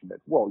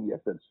fortunate. Well, yes,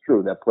 that's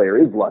true. That player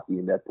is lucky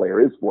and that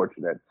player is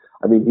fortunate.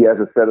 I mean, he has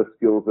a set of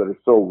skills that are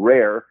so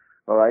rare,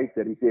 all right,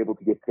 that he's able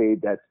to get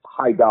paid that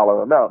high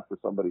dollar amount for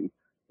somebody,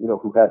 you know,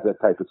 who has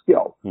that type of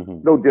skill.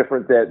 Mm-hmm. No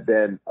different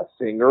than a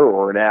singer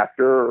or an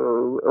actor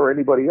or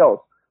anybody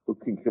else who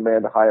can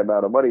command a high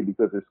amount of money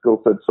because their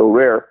skill set's so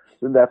rare,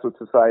 then that's what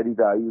society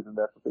values and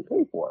that's what they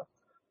pay for.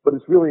 But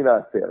it's really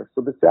not fair.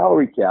 So the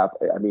salary cap,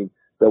 I mean,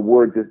 the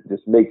word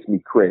just makes me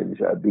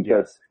cringe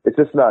because it's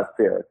just not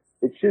fair.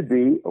 It should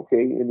be, okay,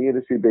 in the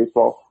industry of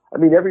baseball, I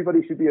mean,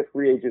 everybody should be a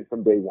free agent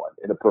from day one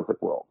in a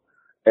perfect world.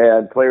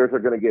 And players are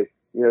going to get,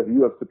 you know, if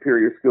you have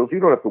superior skills, you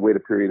don't have to wait a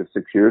period of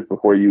 6 years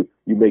before you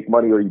make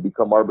money or you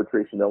become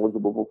arbitration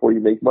eligible before you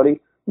make money.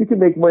 You can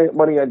make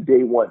money on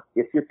day one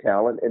if your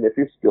talent and if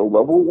your skill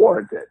level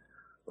warrant it.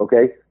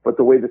 Okay? But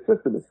the way the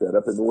system is set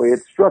up and the way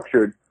it's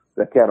structured,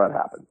 that cannot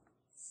happen.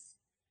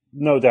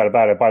 No doubt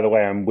about it. By the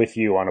way, I'm with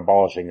you on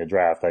abolishing the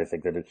draft. I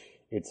think that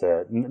it's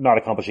not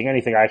accomplishing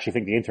anything. I actually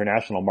think the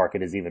international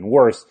market is even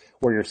worse,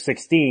 where you're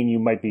 16,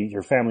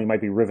 your family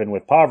might be riven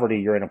with poverty.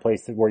 You're in a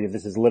place where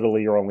this is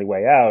literally your only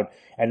way out.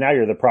 And now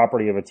you're the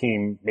property of a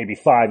team maybe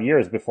 5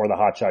 years before the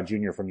hotshot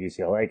junior from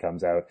UCLA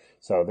comes out.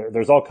 So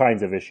there's all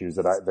kinds of issues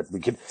that we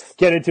could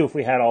get into if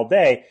we had all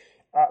day.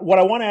 What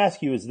I want to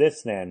ask you is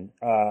this then.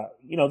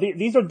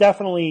 These are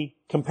definitely,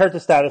 compared to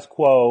status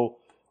quo,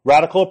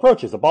 radical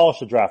approaches. Abolish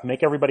the draft,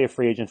 make everybody a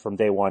free agent from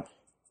day one.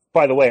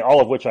 By the way,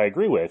 all of which I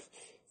agree with.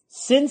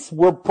 Since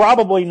we're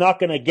probably not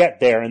going to get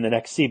there in the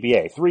next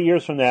CBA, 3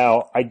 years from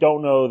now, I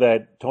don't know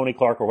that Tony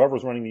Clark or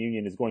whoever's running the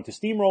union is going to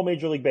steamroll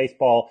Major League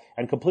Baseball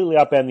and completely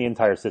upend the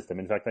entire system.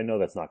 In fact, I know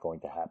that's not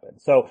going to happen.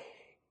 So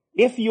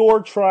if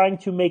you're trying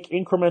to make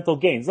incremental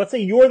gains, let's say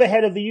you're the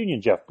head of the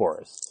union, Jeff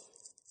Borris.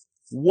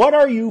 What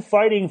are you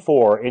fighting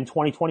for in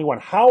 2021?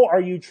 How are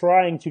you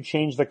trying to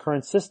change the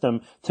current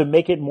system to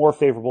make it more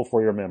favorable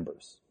for your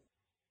members?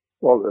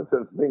 Well,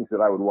 the things that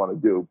I would want to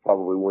do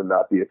probably would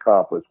not be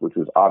accomplished, which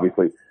is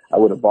obviously I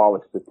would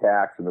abolish the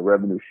tax and the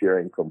revenue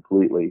sharing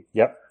completely.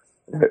 Yep.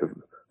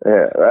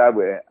 I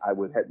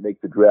would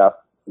make the draft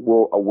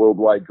a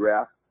worldwide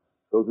draft.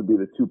 Those would be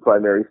the two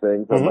primary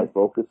things on my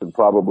focus, and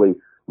probably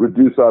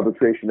reduce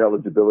arbitration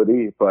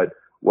eligibility. But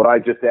what I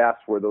just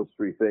asked for, those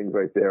three things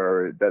right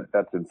there,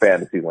 that's in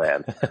fantasy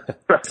land.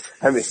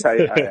 I mean,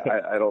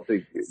 I don't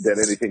think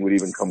that anything would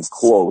even come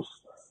close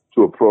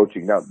to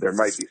approaching. Now, there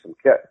might be some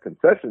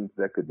concessions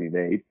that could be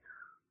made,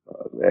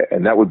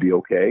 and that would be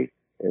okay,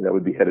 and that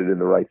would be headed in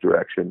the right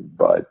direction.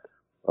 But,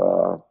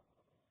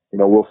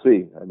 we'll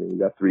see. I mean, we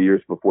got 3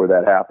 years before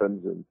that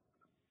happens, and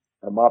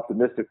I'm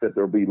optimistic that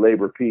there'll be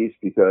labor peace,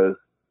 because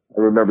I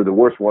remember the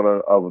worst one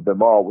of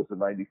them all was the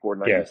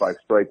 94-95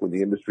 strike, when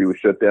the industry was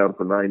shut down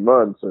for 9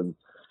 months. And,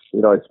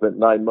 I spent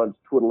 9 months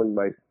twiddling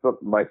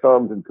my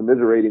thumbs and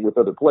commiserating with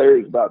other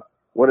players about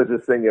when is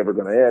this thing ever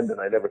going to end. And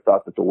I never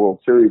thought that the World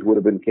Series would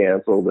have been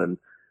canceled. And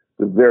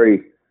it's a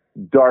very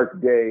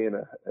dark day and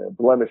a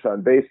blemish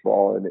on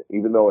baseball. And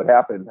even though it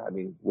happened, I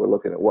mean, we're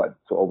looking at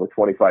so over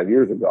 25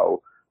 years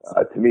ago.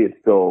 To me, it's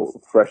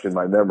still fresh in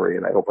my memory,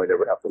 and I hope I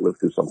never have to live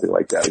through something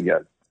like that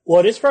again. Well,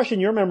 it is fresh in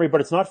your memory,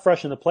 but it's not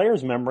fresh in the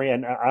player's memory.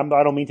 And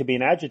I don't mean to be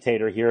an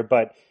agitator here,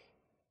 but,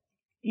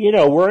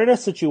 we're in a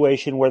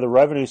situation where the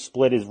revenue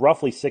split is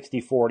roughly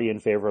 60-40 in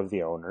favor of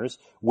the owners,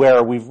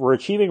 where we're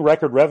achieving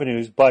record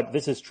revenues, but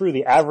this is true.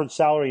 The average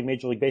salary in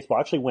Major League Baseball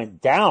actually went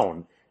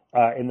down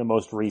in the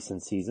most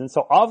recent season.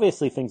 So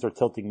obviously things are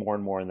tilting more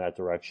and more in that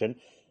direction.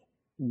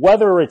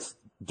 Whether it's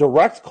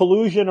direct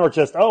collusion or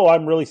just,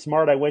 I'm really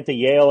smart, I went to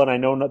Yale and I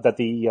know that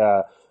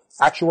the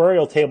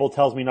actuarial table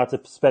tells me not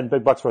to spend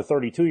big bucks for a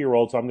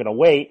 32-year-old, so I'm going to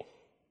wait.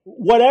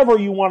 Whatever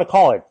you want to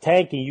call it,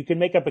 tanking, you can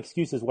make up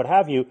excuses, what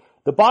have you.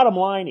 The bottom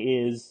line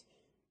is,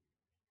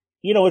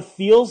 it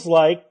feels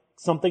like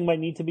something might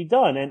need to be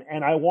done.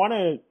 And I want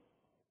to,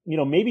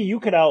 maybe you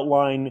could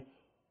outline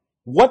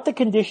what the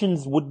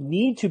conditions would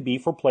need to be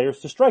for players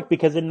to strike.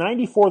 Because in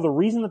 94, the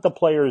reason that the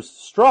players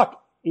struck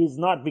is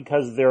not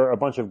because they're a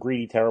bunch of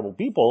greedy, terrible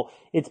people.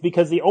 It's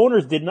because the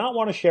owners did not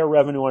want to share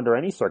revenue under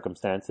any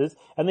circumstances.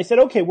 And they said,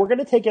 okay, we're going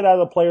to take it out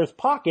of the players'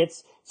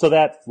 pockets so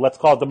that, let's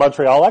call it the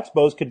Montreal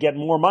Expos, could get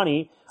more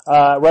money,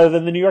 rather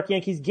than the New York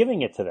Yankees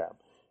giving it to them.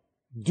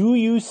 Do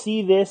you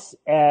see this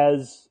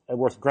as,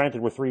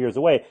 granted we're 3 years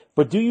away,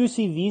 but do you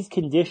see these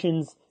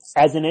conditions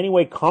as in any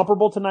way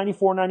comparable to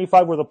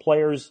 94-95, where the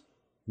players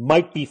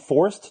might be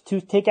forced to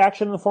take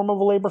action in the form of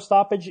a labor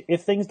stoppage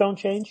if things don't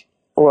change?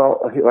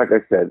 Well, like I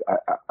said,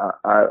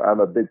 I'm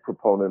a big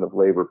proponent of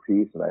labor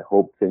peace, and I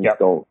hope things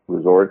don't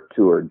resort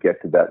to or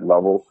get to that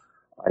level.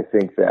 I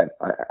think that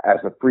as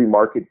a free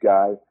market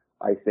guy,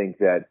 I think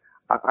that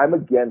I'm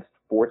against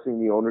forcing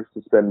the owners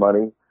to spend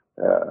money.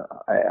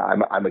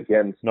 I'm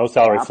against no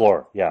salary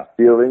floor. Yeah.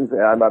 Ceilings.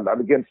 And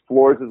I'm against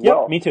floors as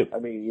well. Me too. I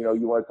mean,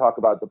 you want to talk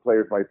about the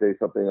players might say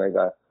something like,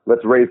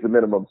 let's raise the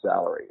minimum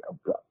salary.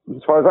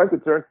 As far as I'm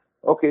concerned,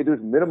 okay, there's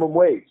minimum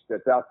wage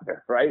that's out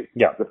there, right?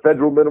 Yeah. The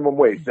federal minimum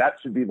wage, that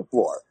should be the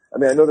floor. I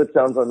mean, I know that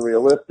sounds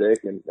unrealistic,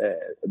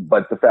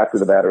 but the fact of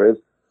the matter is,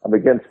 I'm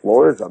against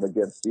floors, I'm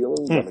against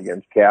ceilings, I'm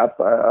against caps.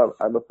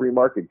 I'm a free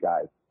market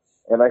guy.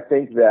 And I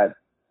think that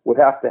what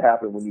has to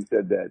happen when you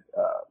said that,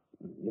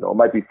 it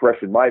might be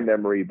fresh in my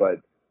memory, but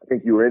I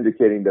think you were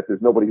indicating that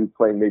there's nobody who's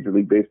playing Major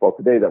League Baseball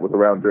today that was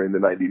around during the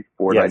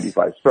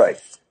 94-95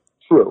 strike.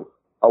 True.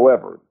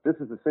 However, this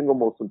is the single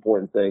most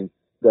important thing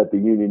that the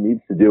union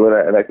needs to do,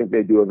 and I think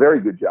they do a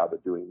very good job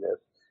of doing this,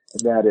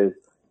 and that is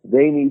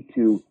they need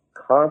to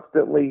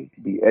constantly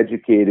be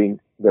educating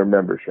their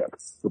membership,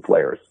 the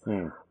players,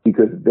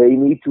 because they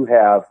need to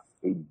have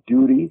a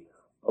duty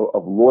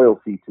of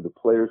loyalty to the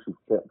players who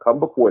come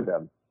before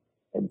them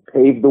and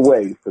pave the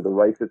way for the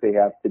rights that they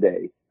have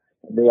today.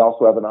 And they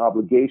also have an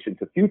obligation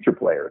to future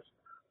players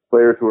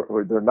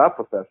who they're not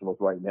professionals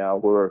right now,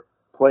 who are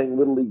playing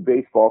Little League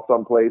baseball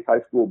someplace,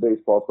 high school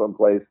baseball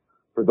someplace,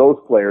 for those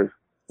players,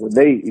 when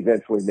they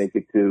eventually make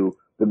it to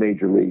the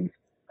major leagues,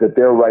 that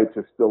their rights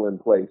are still in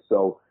place.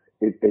 So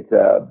it's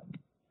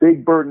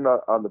big burden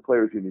on the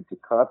players union to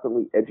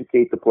constantly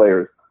educate the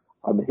players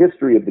on the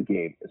history of the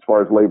game as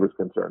far as labor is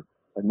concerned,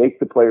 and make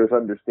the players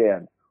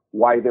understand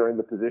why they're in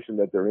the position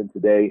that they're in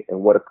today and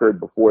what occurred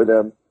before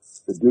them,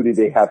 the duty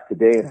they have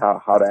today and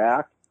how to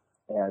act,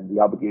 and the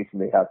obligation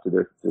they have to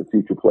their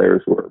future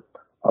players who are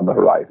on the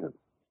horizon.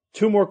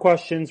 Two more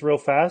questions real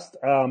fast.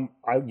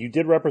 You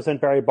did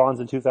represent Barry Bonds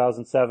in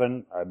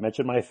 2007. I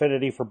mentioned my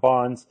affinity for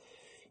Bonds.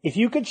 If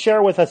you could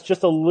share with us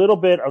just a little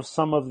bit of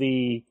some of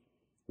the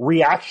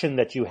reaction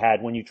that you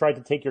had when you tried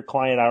to take your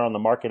client out on the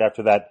market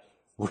after that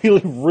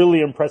really,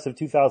 really impressive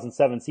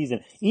 2007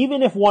 season.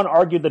 Even if one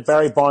argued that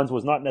Barry Bonds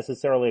was not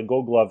necessarily a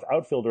gold-gloved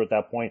outfielder at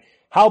that point,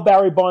 how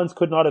Barry Bonds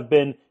could not have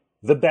been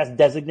the best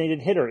designated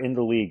hitter in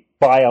the league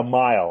by a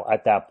mile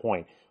at that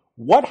point.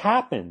 What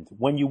happened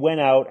when you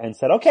went out and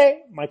said,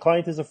 okay, my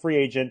client is a free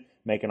agent,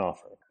 make an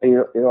offer?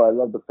 You know, I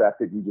love the fact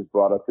that you just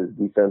brought up his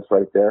defense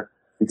right there,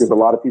 because a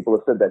lot of people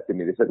have said that to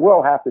me. They said,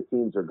 well, half the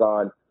teams are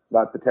gone,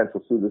 not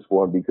potential suitors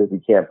for him because he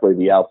can't play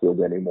the outfield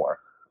anymore.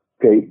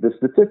 Okay, the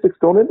statistics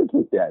don't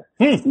indicate that.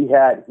 He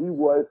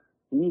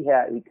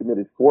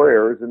committed 4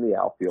 errors in the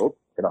outfield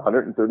in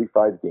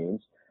 135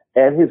 games,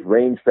 and his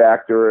range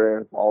factor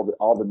and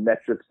all the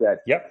metrics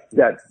that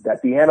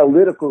the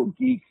analytical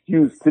geeks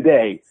use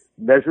today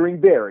measuring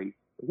Barry,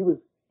 he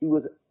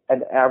was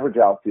an average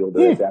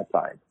outfielder at that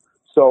time.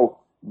 So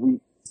we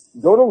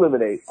don't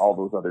eliminate all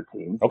those other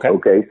teams.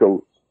 Okay,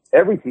 so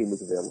every team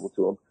was available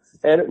to him,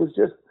 and it was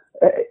just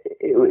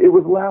it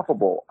was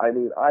laughable. I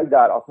mean,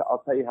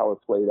 I'll tell you how it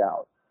played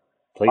out.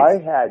 Please. I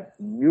had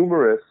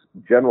numerous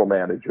general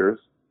managers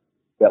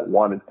that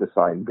wanted to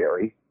sign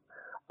Barry.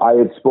 I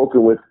had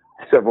spoken with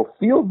several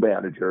field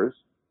managers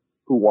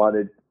who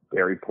wanted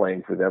Barry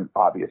playing for them,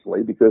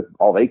 obviously, because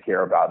all they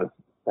care about is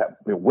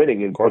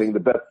winning and putting the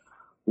best,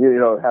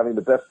 having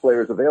the best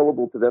players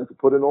available to them to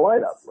put in the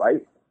lineup,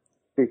 right?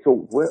 Okay,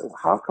 so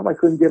how come I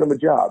couldn't get him a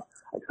job?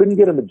 I couldn't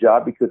get him a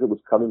job because it was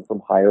coming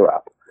from higher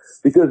up.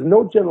 Because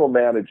no general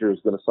manager is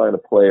going to sign a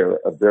player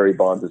of Barry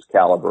Bonds'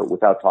 caliber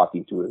without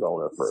talking to his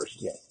owner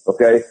first. Yes.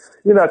 Okay?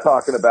 You're not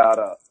talking about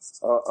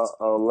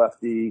a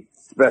lefty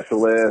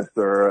specialist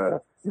or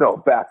a,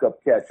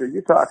 backup catcher.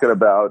 You're talking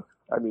about,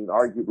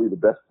 arguably the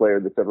best player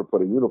that's ever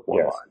put a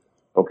uniform on.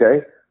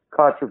 Okay?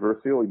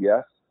 Controversial,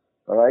 yes.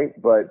 All right?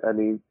 But,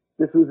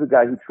 this was a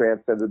guy who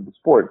transcended the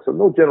sport. So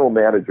no general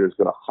manager is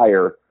going to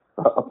hire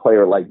a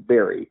player like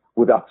Barry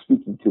without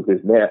speaking to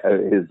his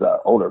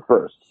owner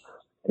first.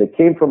 And it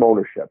came from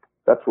ownership.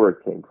 That's where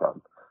it came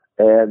from.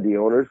 And the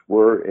owners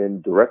were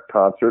in direct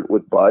concert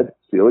with Bud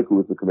Selig, who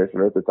was the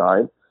commissioner at the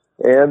time,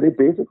 and they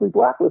basically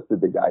blacklisted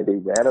the guy. They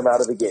ran him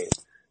out of the game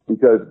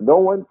because no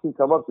one can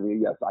come up to me.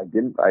 Yes, I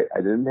didn't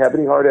have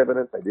any hard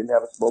evidence. I didn't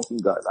have a smoking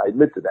gun. I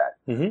admit to that.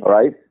 Mm-hmm. All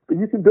right. But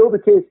you can build a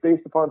case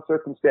based upon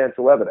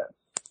circumstantial evidence.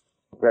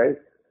 Okay.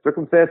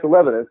 Circumstantial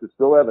evidence is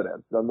still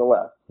evidence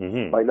nonetheless.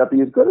 Mm-hmm. Might not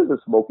be as good as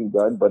a smoking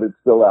gun, but it's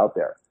still out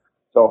there.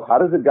 So how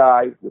does a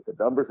guy with the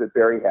numbers that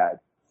Barry had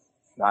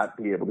not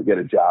be able to get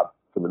a job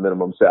for the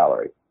minimum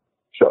salary?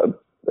 So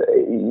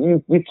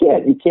you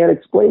can't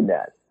explain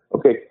that.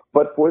 Okay.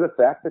 But for the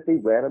fact that they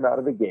ran him out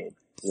of the game.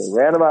 They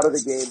ran him out of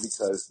the game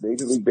because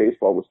Major League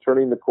Baseball was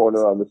turning the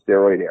corner on the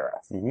steroid era.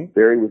 Mm-hmm.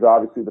 Barry was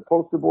obviously the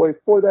poster boy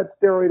for that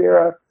steroid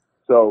era.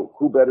 So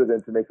who better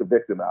than to make a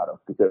victim out of?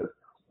 Because,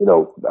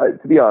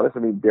 to be honest,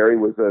 Barry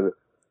was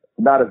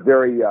not a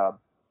very,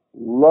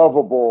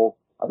 lovable.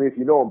 If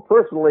you know him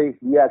personally,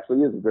 he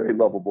actually is a very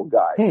lovable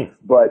guy.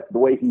 But the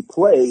way he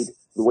played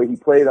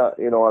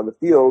on the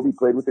field, he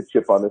played with a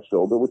chip on his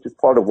shoulder, which is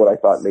part of what I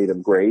thought made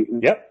him great.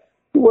 And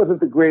he wasn't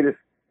the greatest.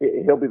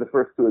 He'll be the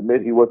first to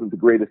admit he wasn't the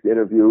greatest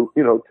interview,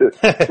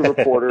 to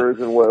reporters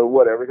and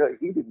whatever.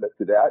 He'd admit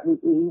to that. He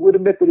would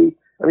admit that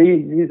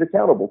he's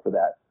accountable for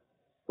that.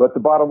 But the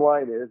bottom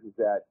line is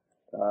that,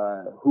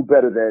 who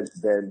better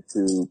than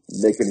to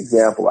make an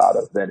example out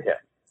of than him?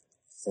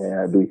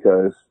 And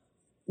because,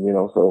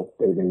 so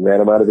they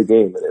ran him out of the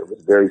game, and it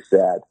was very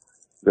sad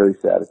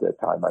at that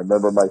time. I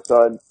remember my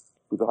son,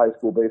 who's a high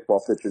school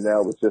baseball pitcher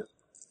now, was just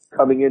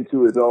coming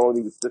into his own.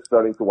 He was just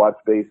starting to watch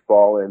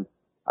baseball, and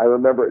I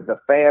remember the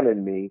fan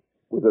in me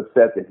was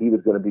upset that he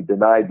was going to be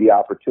denied the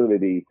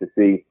opportunity to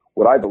see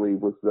what I believe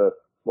was the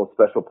most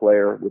special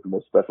player with the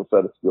most special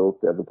set of skills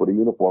to ever put a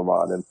uniform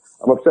on. And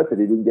I'm upset that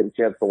he didn't get a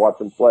chance to watch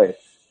him play.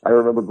 I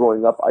remember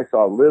growing up, I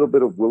saw a little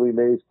bit of Willie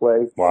Mays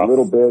play, a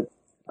little bit.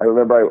 I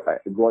remember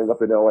growing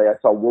up in LA, I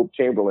saw Wilt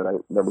Chamberlain. I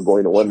remember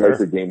going to one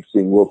Laker game,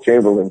 seeing Wilt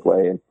Chamberlain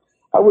play. And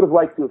I would have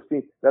liked to have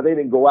seen, now they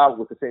didn't go out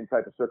with the same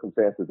type of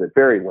circumstances that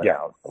Barry went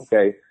out,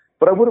 okay?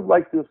 But I would have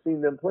liked to have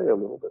seen them play a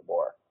little bit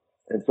more.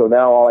 And so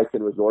now all I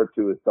can resort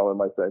to is telling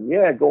my son,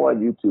 go on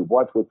YouTube,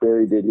 watch what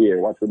Barry did here,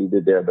 watch what he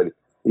did there. But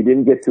he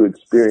didn't get to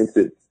experience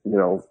it,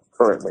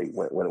 currently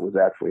when it was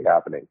actually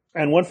happening.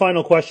 And one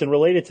final question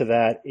related to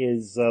that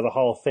is the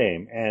Hall of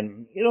Fame.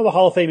 And, the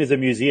Hall of Fame is a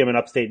museum in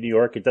upstate New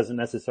York. It doesn't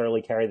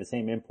necessarily carry the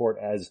same import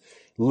as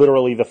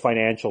literally the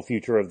financial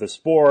future of the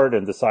sport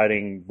and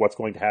deciding what's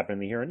going to happen in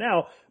the here and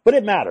now. But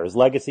it matters.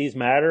 Legacies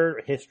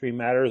matter. History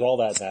matters. All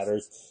that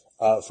matters.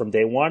 from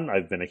day one.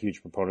 I've been a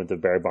huge proponent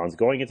of Barry Bonds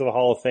going into the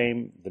Hall of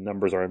Fame. The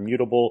numbers are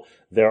immutable.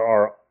 There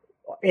are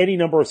any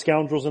number of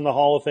scoundrels in the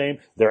Hall of Fame.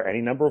 There are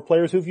any number of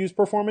players who've used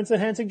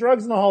performance-enhancing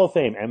drugs in the Hall of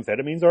Fame.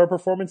 Amphetamines are a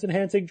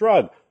performance-enhancing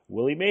drug.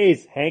 Willie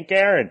Mays, Hank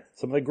Aaron,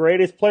 some of the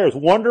greatest players,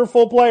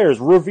 wonderful players,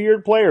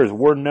 revered players,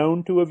 were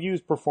known to have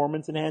used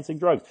performance-enhancing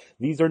drugs.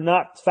 These are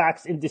not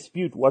facts in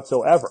dispute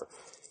whatsoever.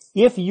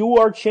 If you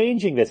are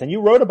changing this, and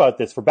you wrote about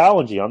this for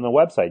Ballengee on the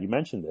website, you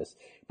mentioned this,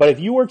 but if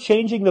you were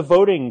changing the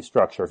voting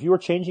structure, if you were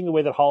changing the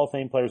way that Hall of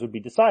Fame players would be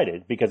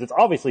decided, because it's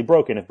obviously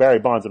broken if Barry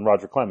Bonds and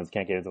Roger Clemens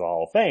can't get into the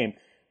Hall of Fame,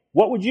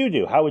 what would you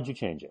do? How would you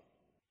change it?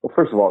 Well,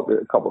 first of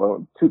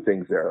all, two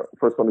things there.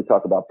 First, let me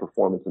talk about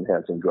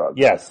performance-enhancing drugs.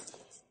 Yes.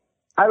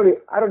 I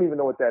don't even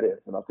know what that is,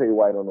 and I'll tell you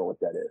why I don't know what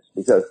that is.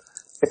 Because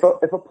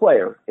if a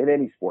player in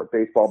any sport,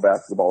 baseball,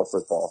 basketball, or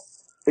football,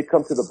 they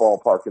come to the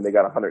ballpark and they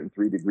got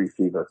 103-degree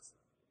fever,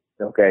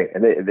 okay,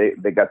 and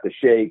they got the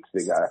shakes,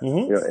 they got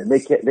and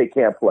they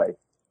can't play,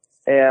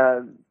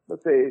 and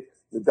let's say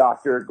the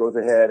doctor goes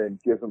ahead and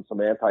gives them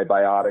some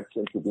antibiotics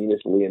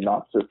intravenously and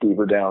knocks their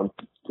fever down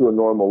to a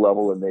normal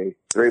level, and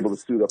they're able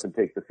to suit up and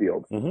take the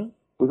field.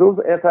 Were those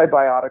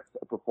antibiotics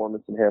a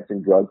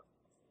performance-enhancing drug?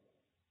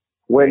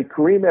 When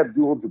Kareem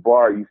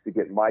Abdul-Jabbar used to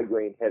get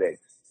migraine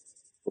headaches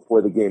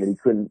before the game, and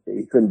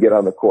he couldn't get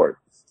on the court,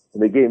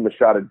 and they gave him a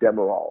shot of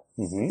Demerol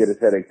to get his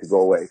headache to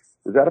go away,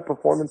 was that a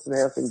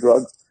performance-enhancing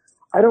drug?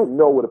 I don't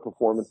know what a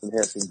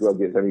performance-enhancing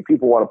drug is. I mean,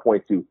 people want to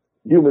point to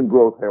human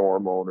growth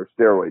hormone or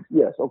steroids.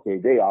 Yes, okay,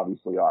 they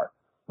obviously are.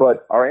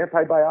 But are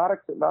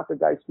antibiotics that knock a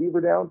guy's fever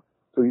down?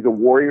 So he's a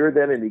warrior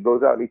then, and he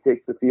goes out and he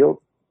takes the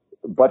field?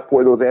 But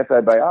for those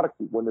antibiotics,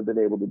 he wouldn't have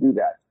been able to do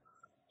that.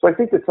 So I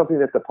think it's something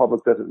that the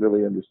public doesn't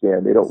really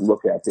understand. They don't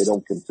look at, they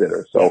don't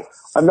consider. So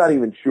I'm not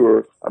even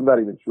sure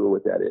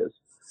what that is.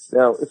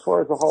 Now, as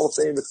far as the Hall of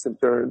Fame is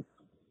concerned,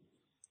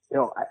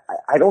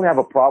 I don't have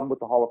a problem with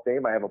the Hall of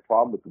Fame. I have a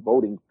problem with the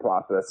voting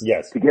process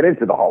to get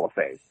into the Hall of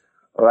Fame.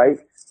 All right.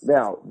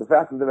 Now, the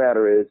fact of the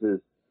matter is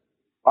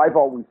I've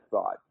always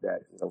thought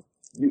that,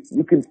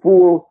 you can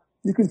fool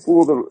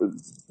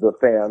the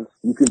fans,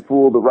 you can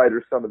fool the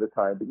writers some of the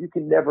time, but you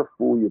can never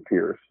fool your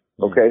peers.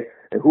 Okay.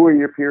 And who are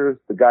your peers?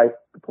 The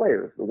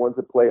players, the ones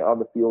that play on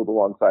the field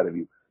alongside of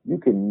you. You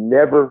can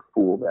never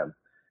fool them.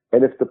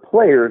 And if the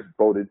players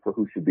voted for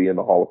who should be in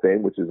the Hall of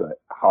Fame, which is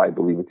how I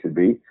believe it should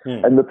be,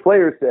 and the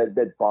players said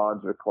that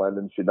Bonds or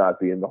Clemens should not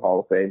be in the Hall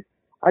of Fame,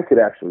 I could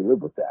actually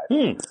live with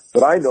that.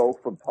 But I know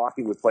from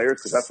talking with players,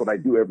 because that's what I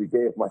do every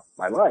day of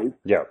my life,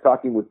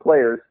 talking with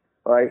players,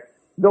 all right,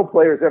 no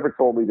players ever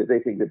told me that they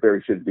think that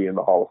Barry should be in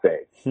the Hall of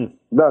Fame.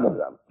 None of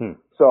them.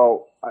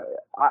 So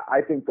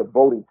I think the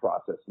voting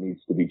process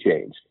needs to be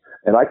changed.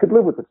 And I could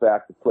live with the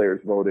fact that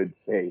players voted,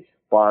 hey,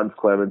 Bonds,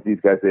 Clemens, these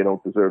guys, they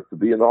don't deserve to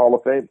be in the Hall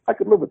of Fame. I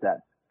could live with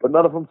that. But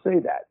none of them say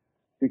that.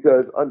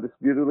 Because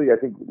undisputedly, I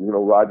think,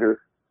 Roger,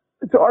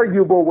 it's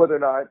arguable whether or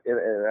not,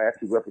 and I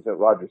actually represent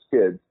Roger's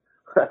kids,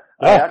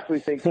 I actually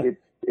think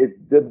it's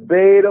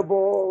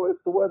debatable as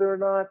to whether or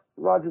not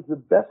Roger's the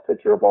best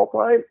pitcher of all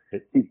time.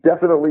 He's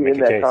definitely in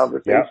that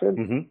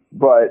conversation.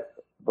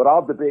 But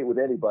I'll debate with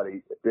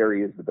anybody if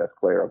Barry is the best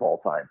player of all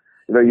time.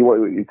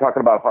 You're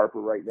talking about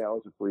Harper right now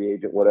as a free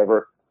agent,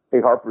 whatever. Hey,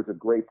 Harper's a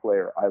great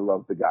player. I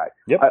love the guy.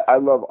 I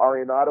love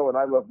Arenado and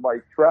I love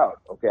Mike Trout.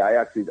 Okay,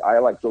 I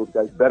like those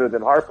guys better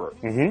than Harper.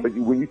 But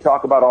when you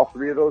talk about all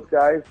three of those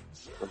guys,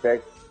 okay,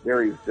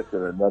 Barry's just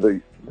in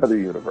another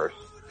universe.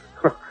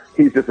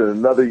 He's just in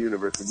another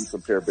universe when you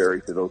compare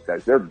Barry to those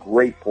guys. They're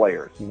great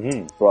players,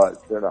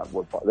 but they're not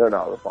what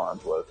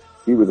Bonds was.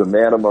 He was a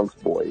man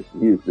amongst boys.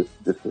 He was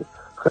just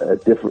a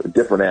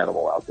different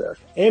animal out there.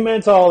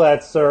 Amen to all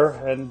that, sir.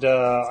 And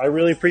I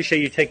really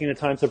appreciate you taking the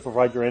time to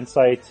provide your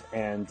insight.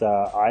 And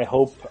I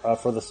hope,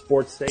 for the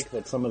sport's sake,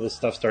 that some of this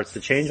stuff starts to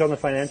change on the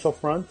financial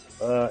front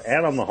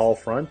and on the Hall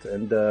front,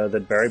 and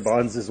that Barry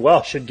Bonds as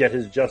well should get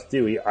his just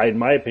due. In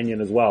my opinion,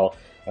 as well,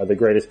 the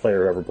greatest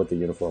player who ever put the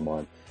uniform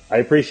on. I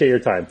appreciate your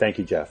time. Thank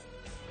you, Jeff.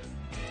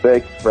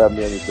 Thanks for having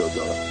me on your show,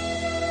 Jonah.